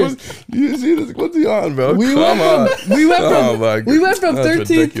on, bro. Lakers. You see this? What's he on, bro? We Come went on. from we went Oh from my we went from God. That's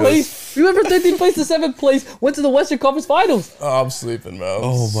 13th ridiculous. place. We went from 13th place to 7th place. Went to the Western Conference Finals. Oh, I'm sleeping, bro.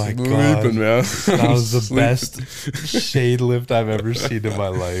 Oh my sleeping, God. man. That was the Sleeping. best shade lift I've ever seen in my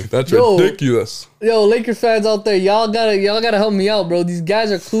life. That's Yo. ridiculous. Yo, Lakers fans out there, y'all gotta help me out, bro. These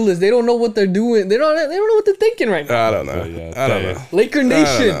guys are clueless. They don't know what they're doing. They don't know what they're thinking right now. I don't know. Yeah, I don't yeah. know. Laker I don't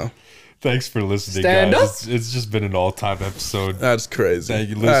Nation. know. Thanks for listening, Stand guys. up. It's just been an all-time episode. That's crazy. Thank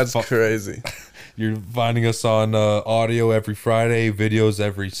you, Liz. That's crazy. You're finding us on audio every Friday, videos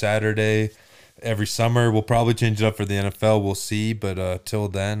every Saturday, every summer. We'll probably change it up for the NFL. We'll see, but till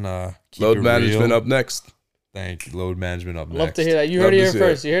then, keep Load it management real. up next. Thank you. Load management up Love next. to hear that. You Love heard it to here see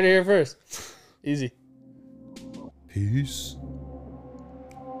first. it. You heard it here first. Easy. Peace.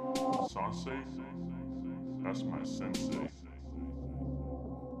 Sensei? That's my sensei.